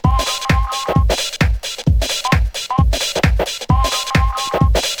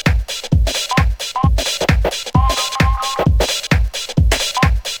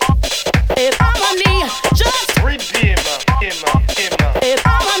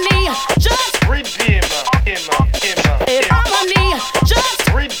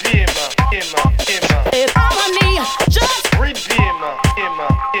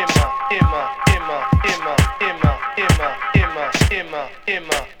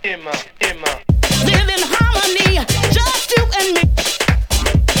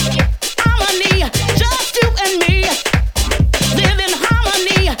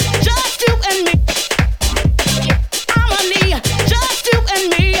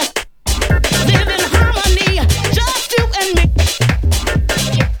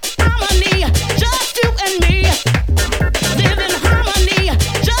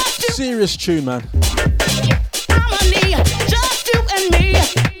 Tune, man.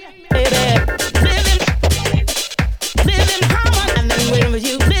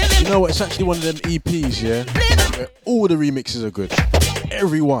 You know what? It's actually one of them EPs, yeah, where all the remixes are good.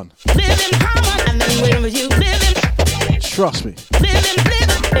 Every one. Trust me.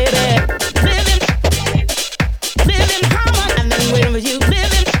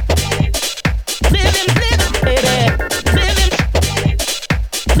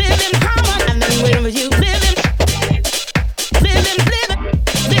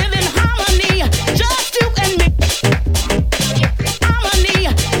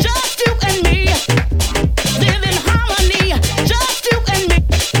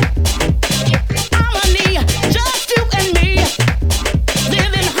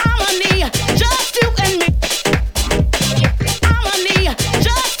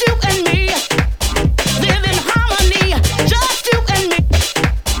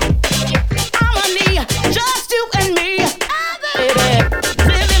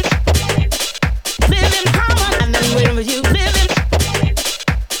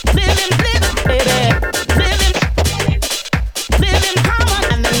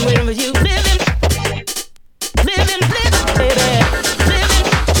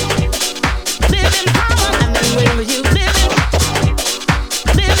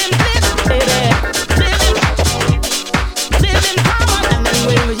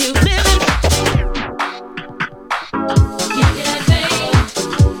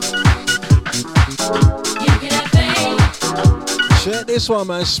 this one,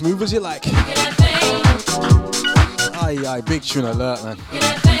 man. Smooth as you like. Aye, aye, big tune alert, man.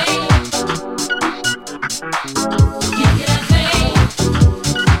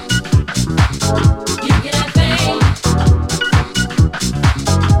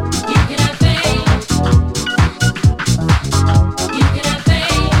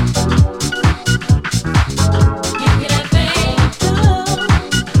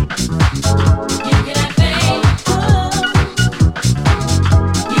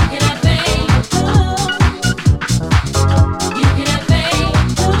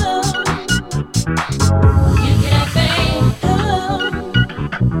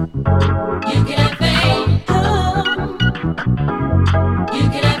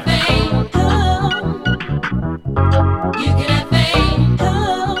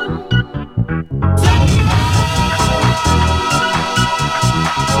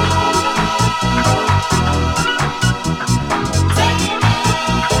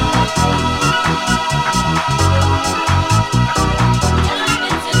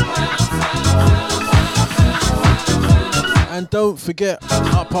 Don't forget,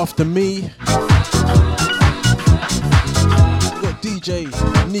 up after me, we've got DJ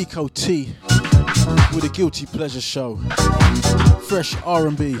Nico T with a Guilty Pleasure show. Fresh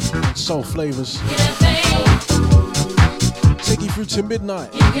R&B and soul flavors. Take you through to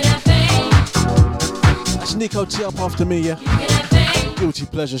midnight. That's Nico T up after me, yeah? Guilty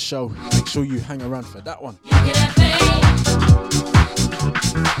Pleasure show. Make sure you hang around for that one.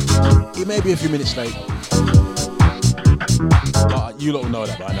 It may be a few minutes late, but you lot will know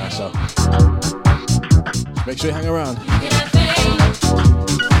that by now, so just make sure you hang around.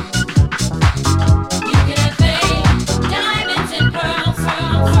 Diamonds and pearls.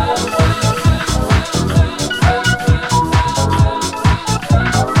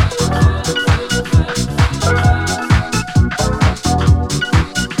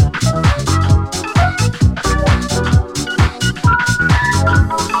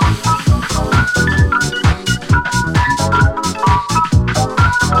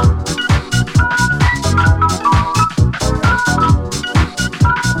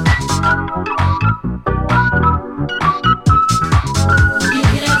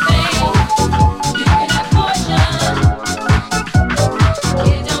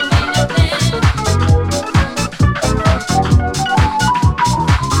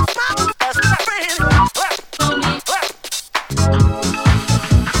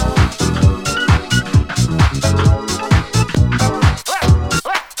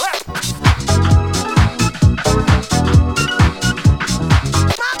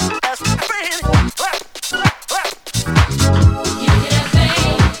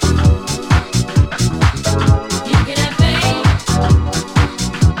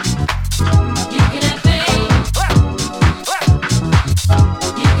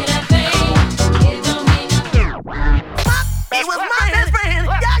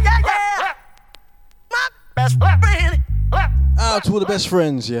 To all the best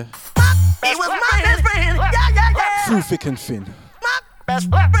friends, yeah. He was my best friend. Yeah. Through thick and thin. My best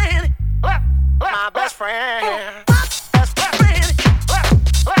friend. My best friend. Best friend.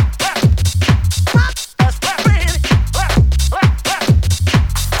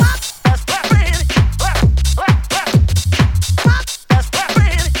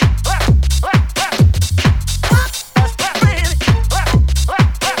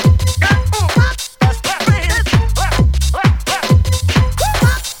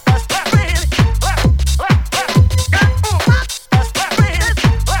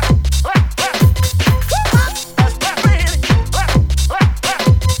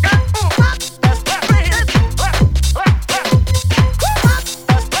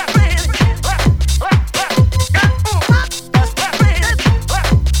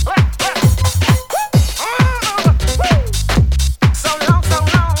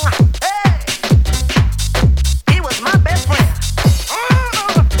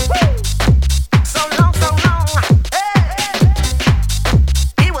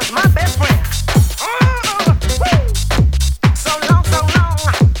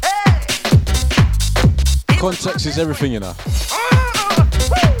 Context is everything, you know.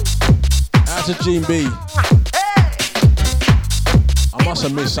 Out to Gene B. I must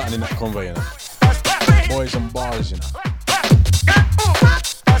have missed something in that convo, you know. Boys and bars, you know.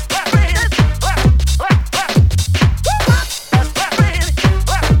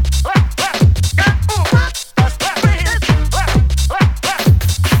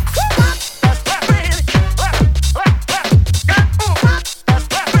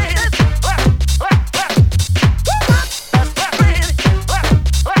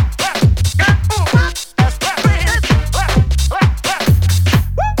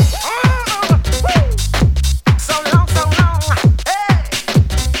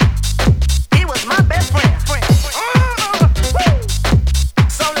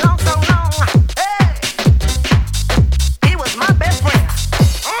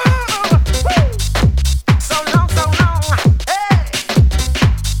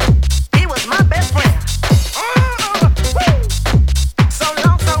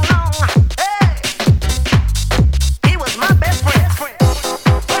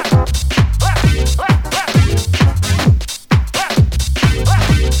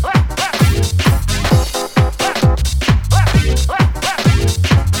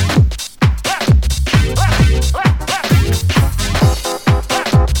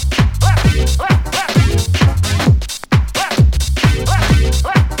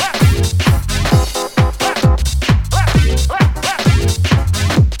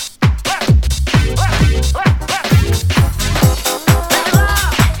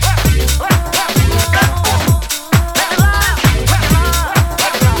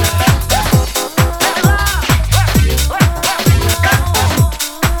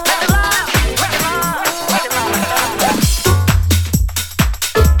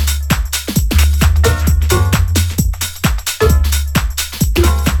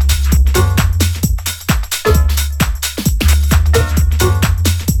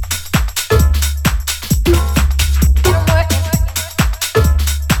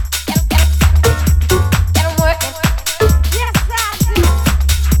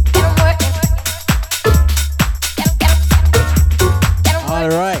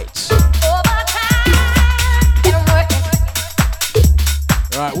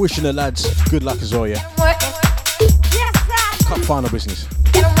 Right, wishing the lads good luck as well, yeah? Cup final business.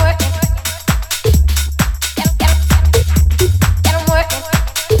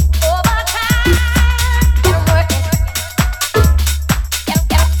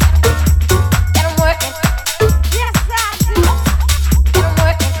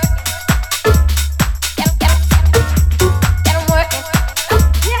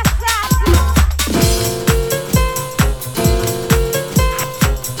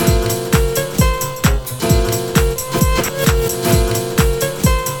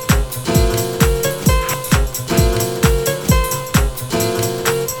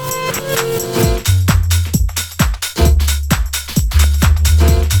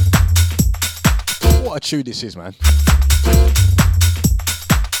 Tune this is, man.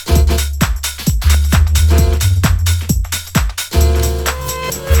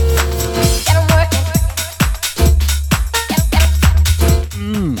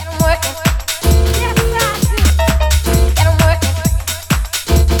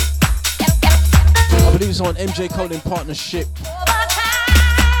 I believe it's on MJ Cole in partnership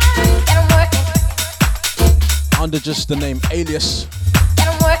under just the name Alias.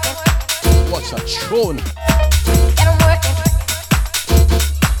 What's a tune?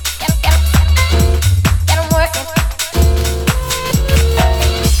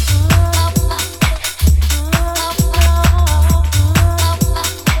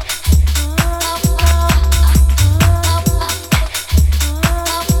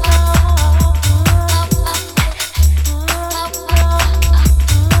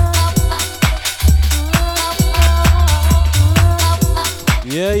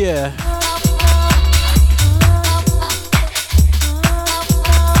 Yeah, yeah.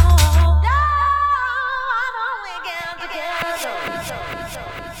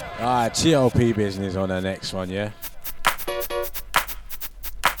 Alright, TLP business on the next one, yeah?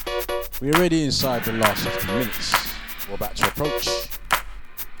 We're already inside the last 50 minutes. We're about to approach.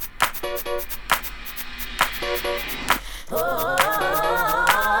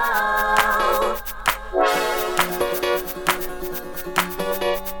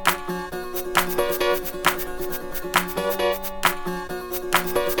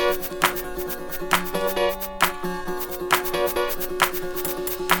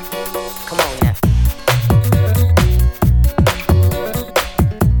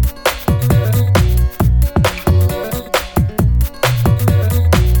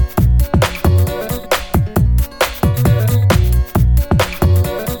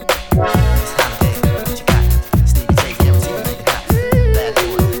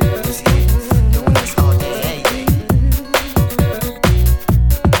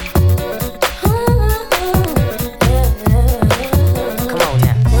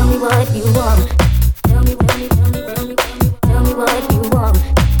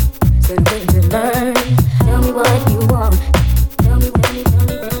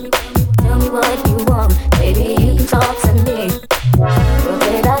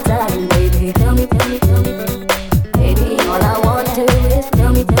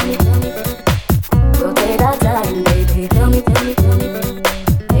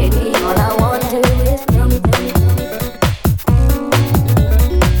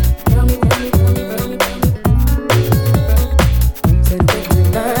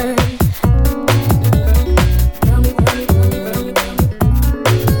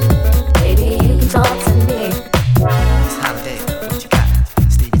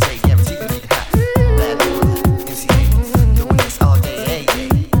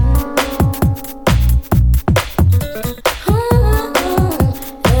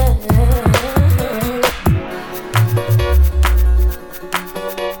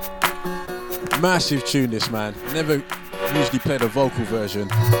 Massive tune this, man. Never usually play the vocal version,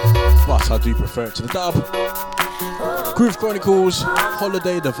 but I do prefer it to the dub. Groove Chronicles,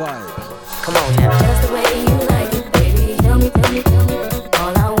 Holiday the Vibe. Come on now. Just the way you like it, baby. Tell me, tell me, tell me.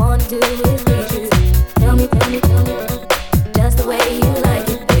 All I want to do is please you. Tell me, tell me, tell me. Just the way you like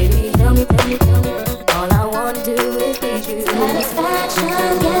it, baby. Tell me, tell me, tell me. All I want to do is please you.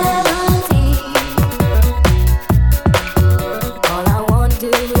 Satisfaction guarantee. All I want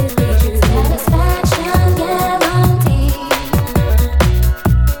to do is please you. Satisfaction guarantee.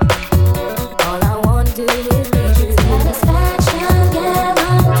 All I want to do is please you. Satisfaction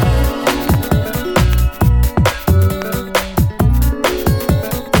guarantee.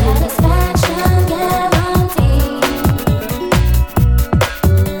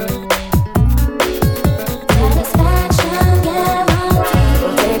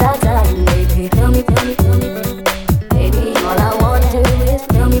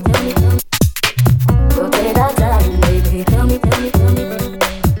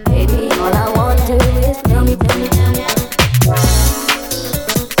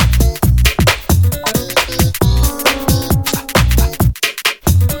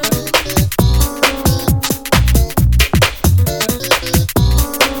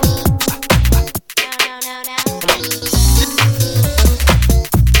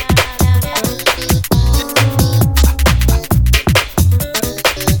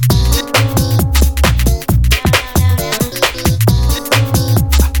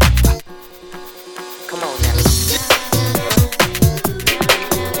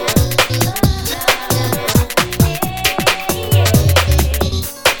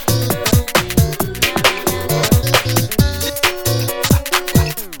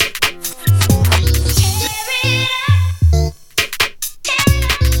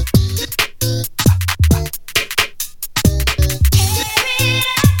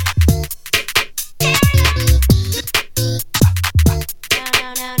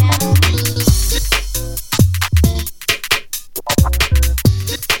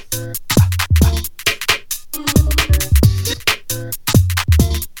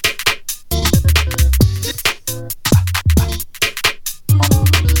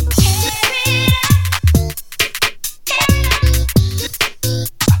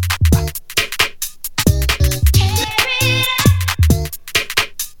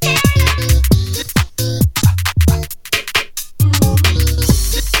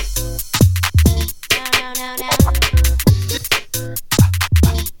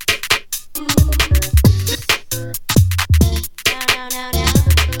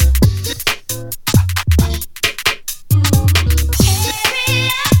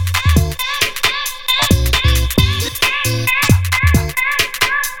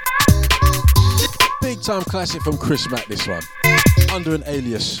 Time classic from Chris Mack, this one. Under an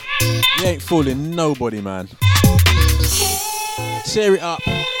alias. You ain't fooling nobody, man. Tear it up.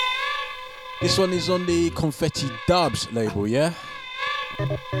 This one is on the Confetti Dubs label, yeah?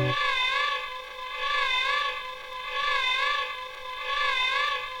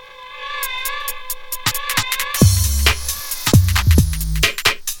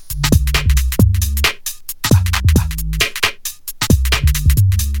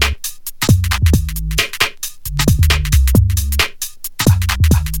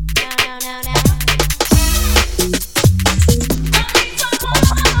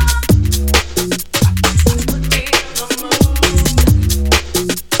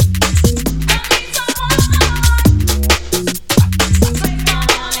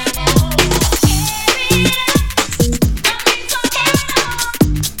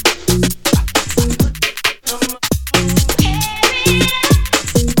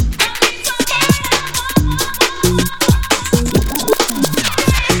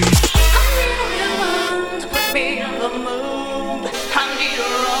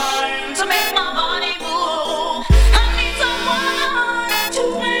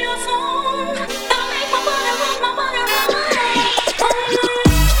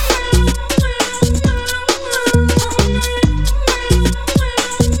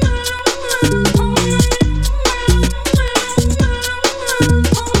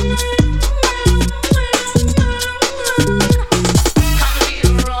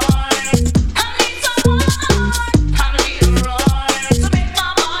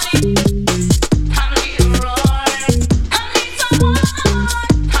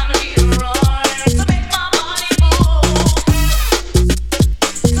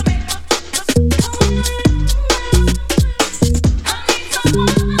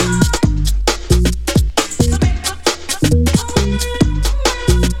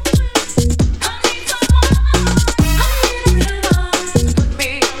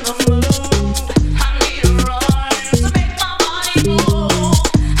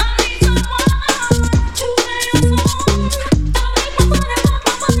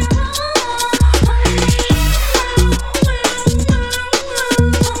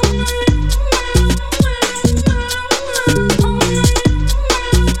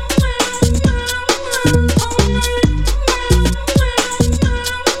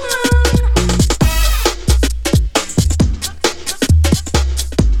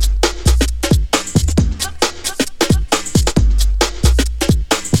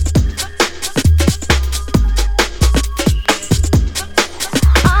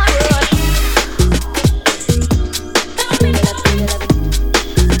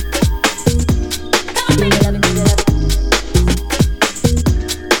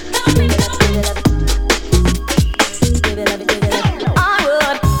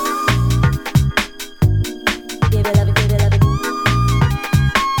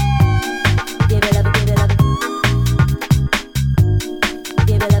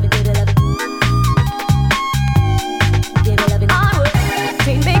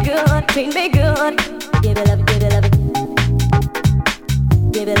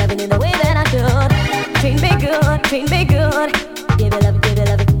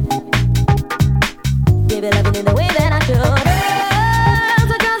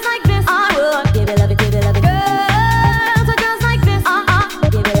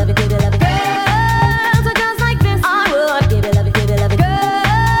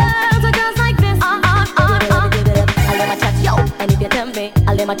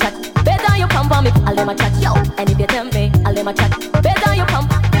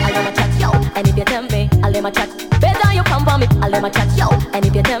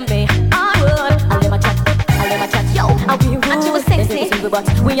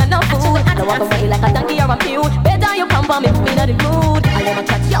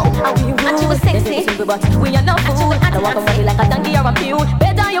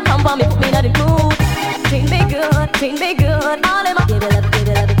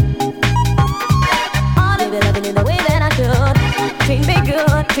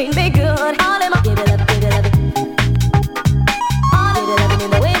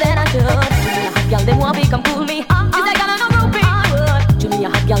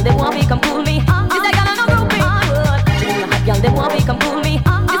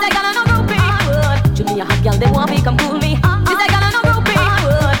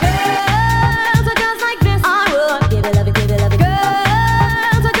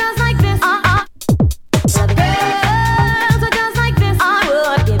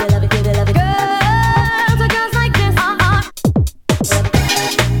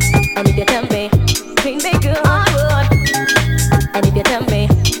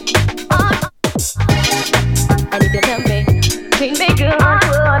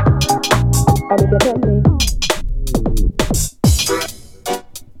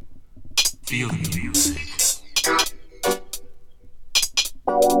 Feel the music.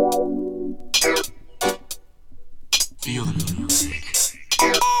 Feel the music.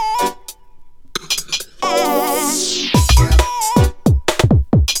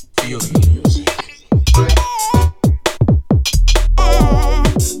 Feel the music.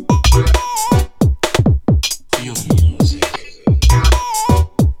 Feel the music.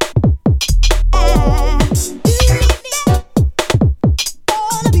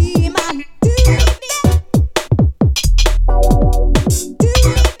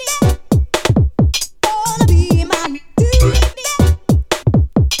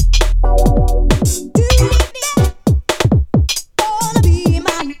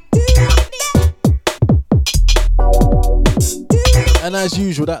 And as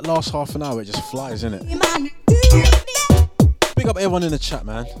usual, that last half an hour, it just flies, innit? Big up everyone in the chat,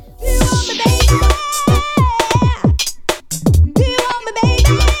 man.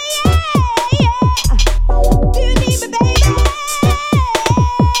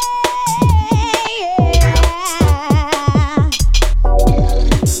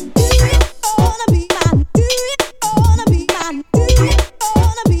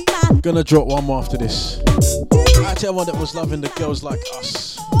 Gonna drop one more after this. I tell one that was loving the girls like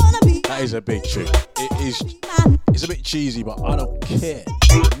us. That is a big tune. It's a bit cheesy, but I don't care.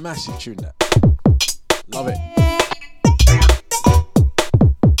 Massive tune that. Love it.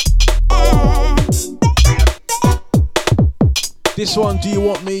 This one, Do You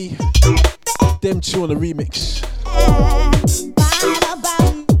Want Me? Them two on the remix.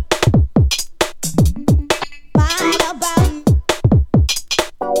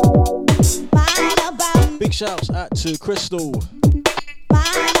 Big shouts out to Crystal,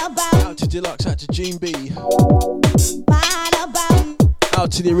 out to Deluxe, out to Gene B,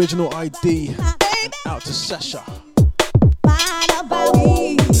 out to the original ID, out to Sasha.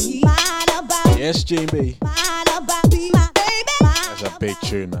 Yes, Gene B. That's a big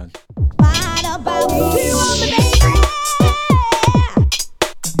tune, man.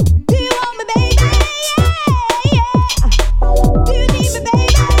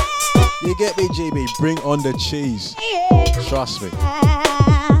 You get me, GB? Bring on the cheese. Trust me.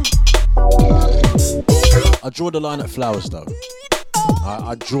 I draw the line at flowers, though.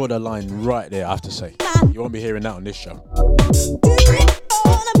 I draw the line right there, I have to say. You won't be hearing that on this show.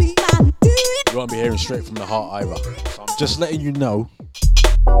 You won't be hearing straight from the heart either. So I'm just letting you know.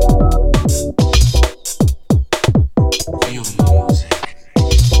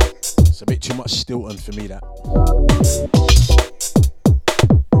 It's a bit too much Stilton for me, that.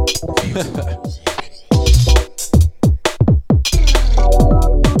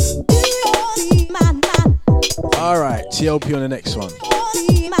 Alright, TLP on the next one.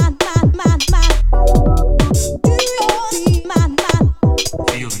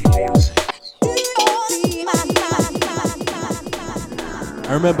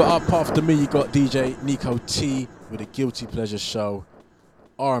 I remember up after me you got DJ Nico T with a Guilty Pleasure show,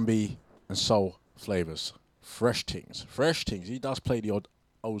 R&B and soul flavors. Fresh things. He does play the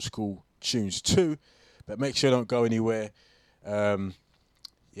old school tunes too, but make sure you don't go anywhere.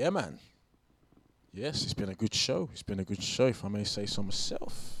 Yeah, man. Yes, it's been a good show. If I may say so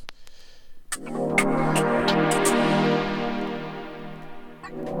myself.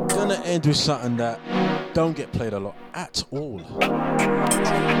 Gonna end with something that don't get played a lot at all.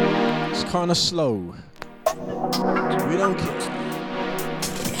 It's kind of slow. We don't care.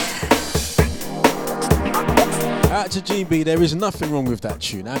 Out to GB, there is nothing wrong with that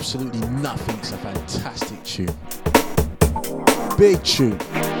tune. Absolutely nothing. It's a fantastic tune. Big tune.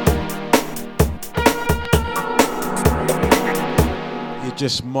 You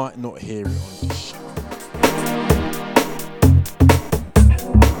just might not hear it on this show.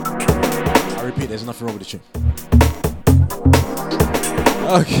 I repeat, there's nothing wrong with the tune.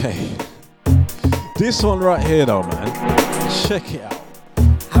 Okay. This one right here though, man. Check it out.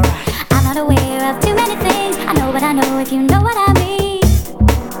 Alright. I'm not aware of too many things. I know what I know, if you know what I mean.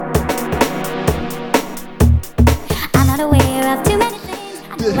 I'm not aware of too many things.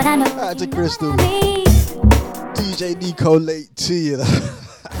 I know what I know. Out to Crystal. DJ Nico late to you.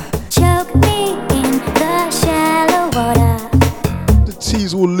 Choke me in the shallow water. The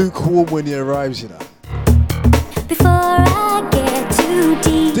tea's all lukewarm when he arrives, you know. Before I get too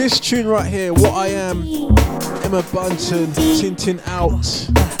deep. This tune right here, What I Am, Emma Bunton, Tintin Out.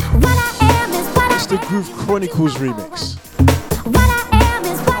 What I am is what It's the Groove Chronicles remix. What I am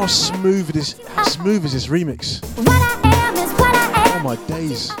is what How smooth is this remix? What I am is what I am. Oh my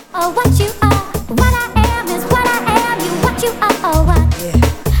days. Oh, what you are. What I am is what I am. You what you are. Oh, what? Yeah.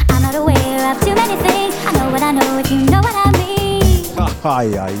 I'm not aware of too many things. I know what I know, if you know what I mean.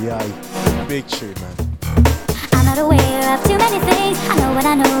 Aye. Big tune, man. I'm not aware of too many things. I know what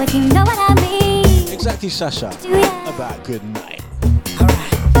I know if you know what I mean. Exactly, Sasha. Do ya? About good night.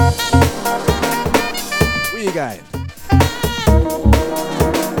 Alright. Where you going?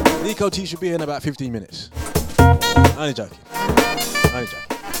 Nico T should be in about 15 minutes. Only joking. Only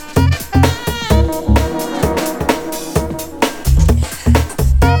joking.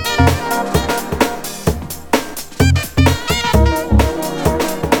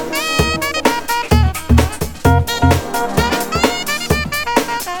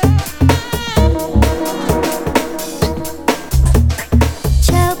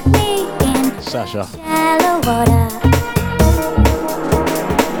 Choke me in Sasha. shallow water.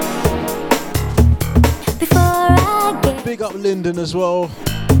 Before I get Big up Lyndon as well.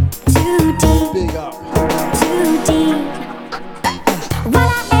 too deep, Big up. too deep. What I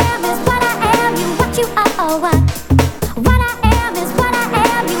am is what I am. You what you are, oh what? What I am is what I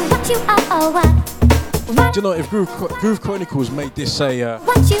am. You what you are, oh what? What Do you know if Groove Chronicles made this you are,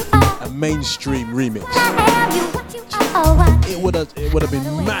 a mainstream remix, I am. You what you are, oh what? it would have been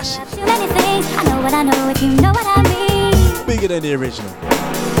massive, Too many things. I know what I know if you know what I mean. bigger than the original.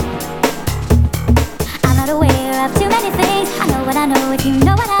 I'm not aware of too many things. I know what I know if you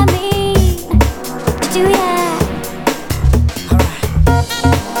know what I mean. Do ya?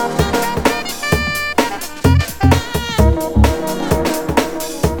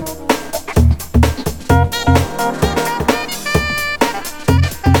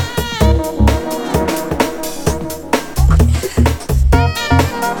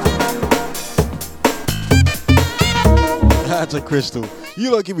 That's a Crystal.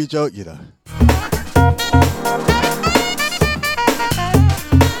 You don't give me joke, you know.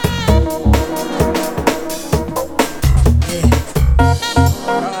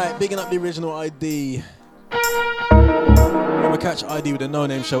 Alright, bigging up the original ID. Remember, catch ID with a No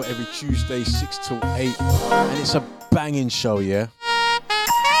Name show every Tuesday, 6 till 8. And it's a banging show, yeah?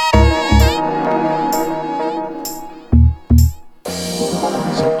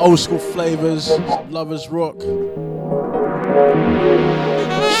 Some old school flavors, some lovers rock.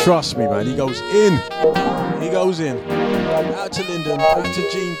 Trust me, man, he goes in. He goes in. Out to Lyndon, out to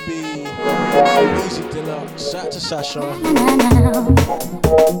Gene B, Easy Deluxe, out to Sasha,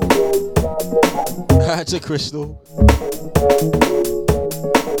 out to Crystal,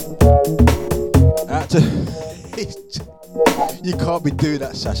 out to... You can't be doing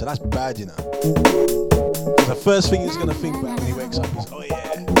that, Sasha, that's bad, you know. The first thing he's gonna think about when he wakes up is, oh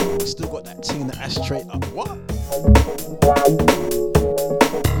yeah, I still got that thing in the ashtray up. What?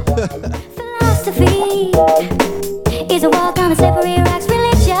 Philosophy is a walk on the slippery rocks.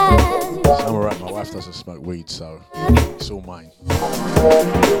 Religion. I'm alright, my wife doesn't smoke weed, so it's all mine.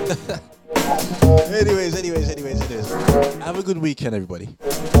 Anyways. Have a good weekend, everybody.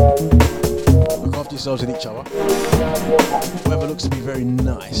 Look after yourselves and each other. Weather looks to be very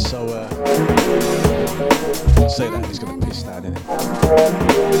nice, so say that, he's gonna piss down, innit?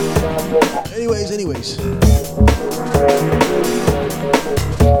 Anyways.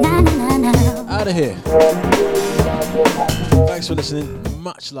 Out of here. Thanks for listening.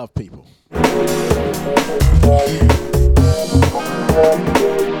 Much love, people. Oh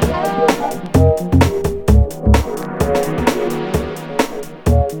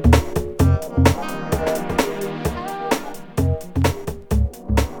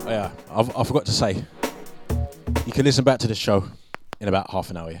yeah, I forgot to say, you can listen back to the show in about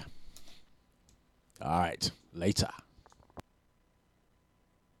half an hour. Yeah. All right, later.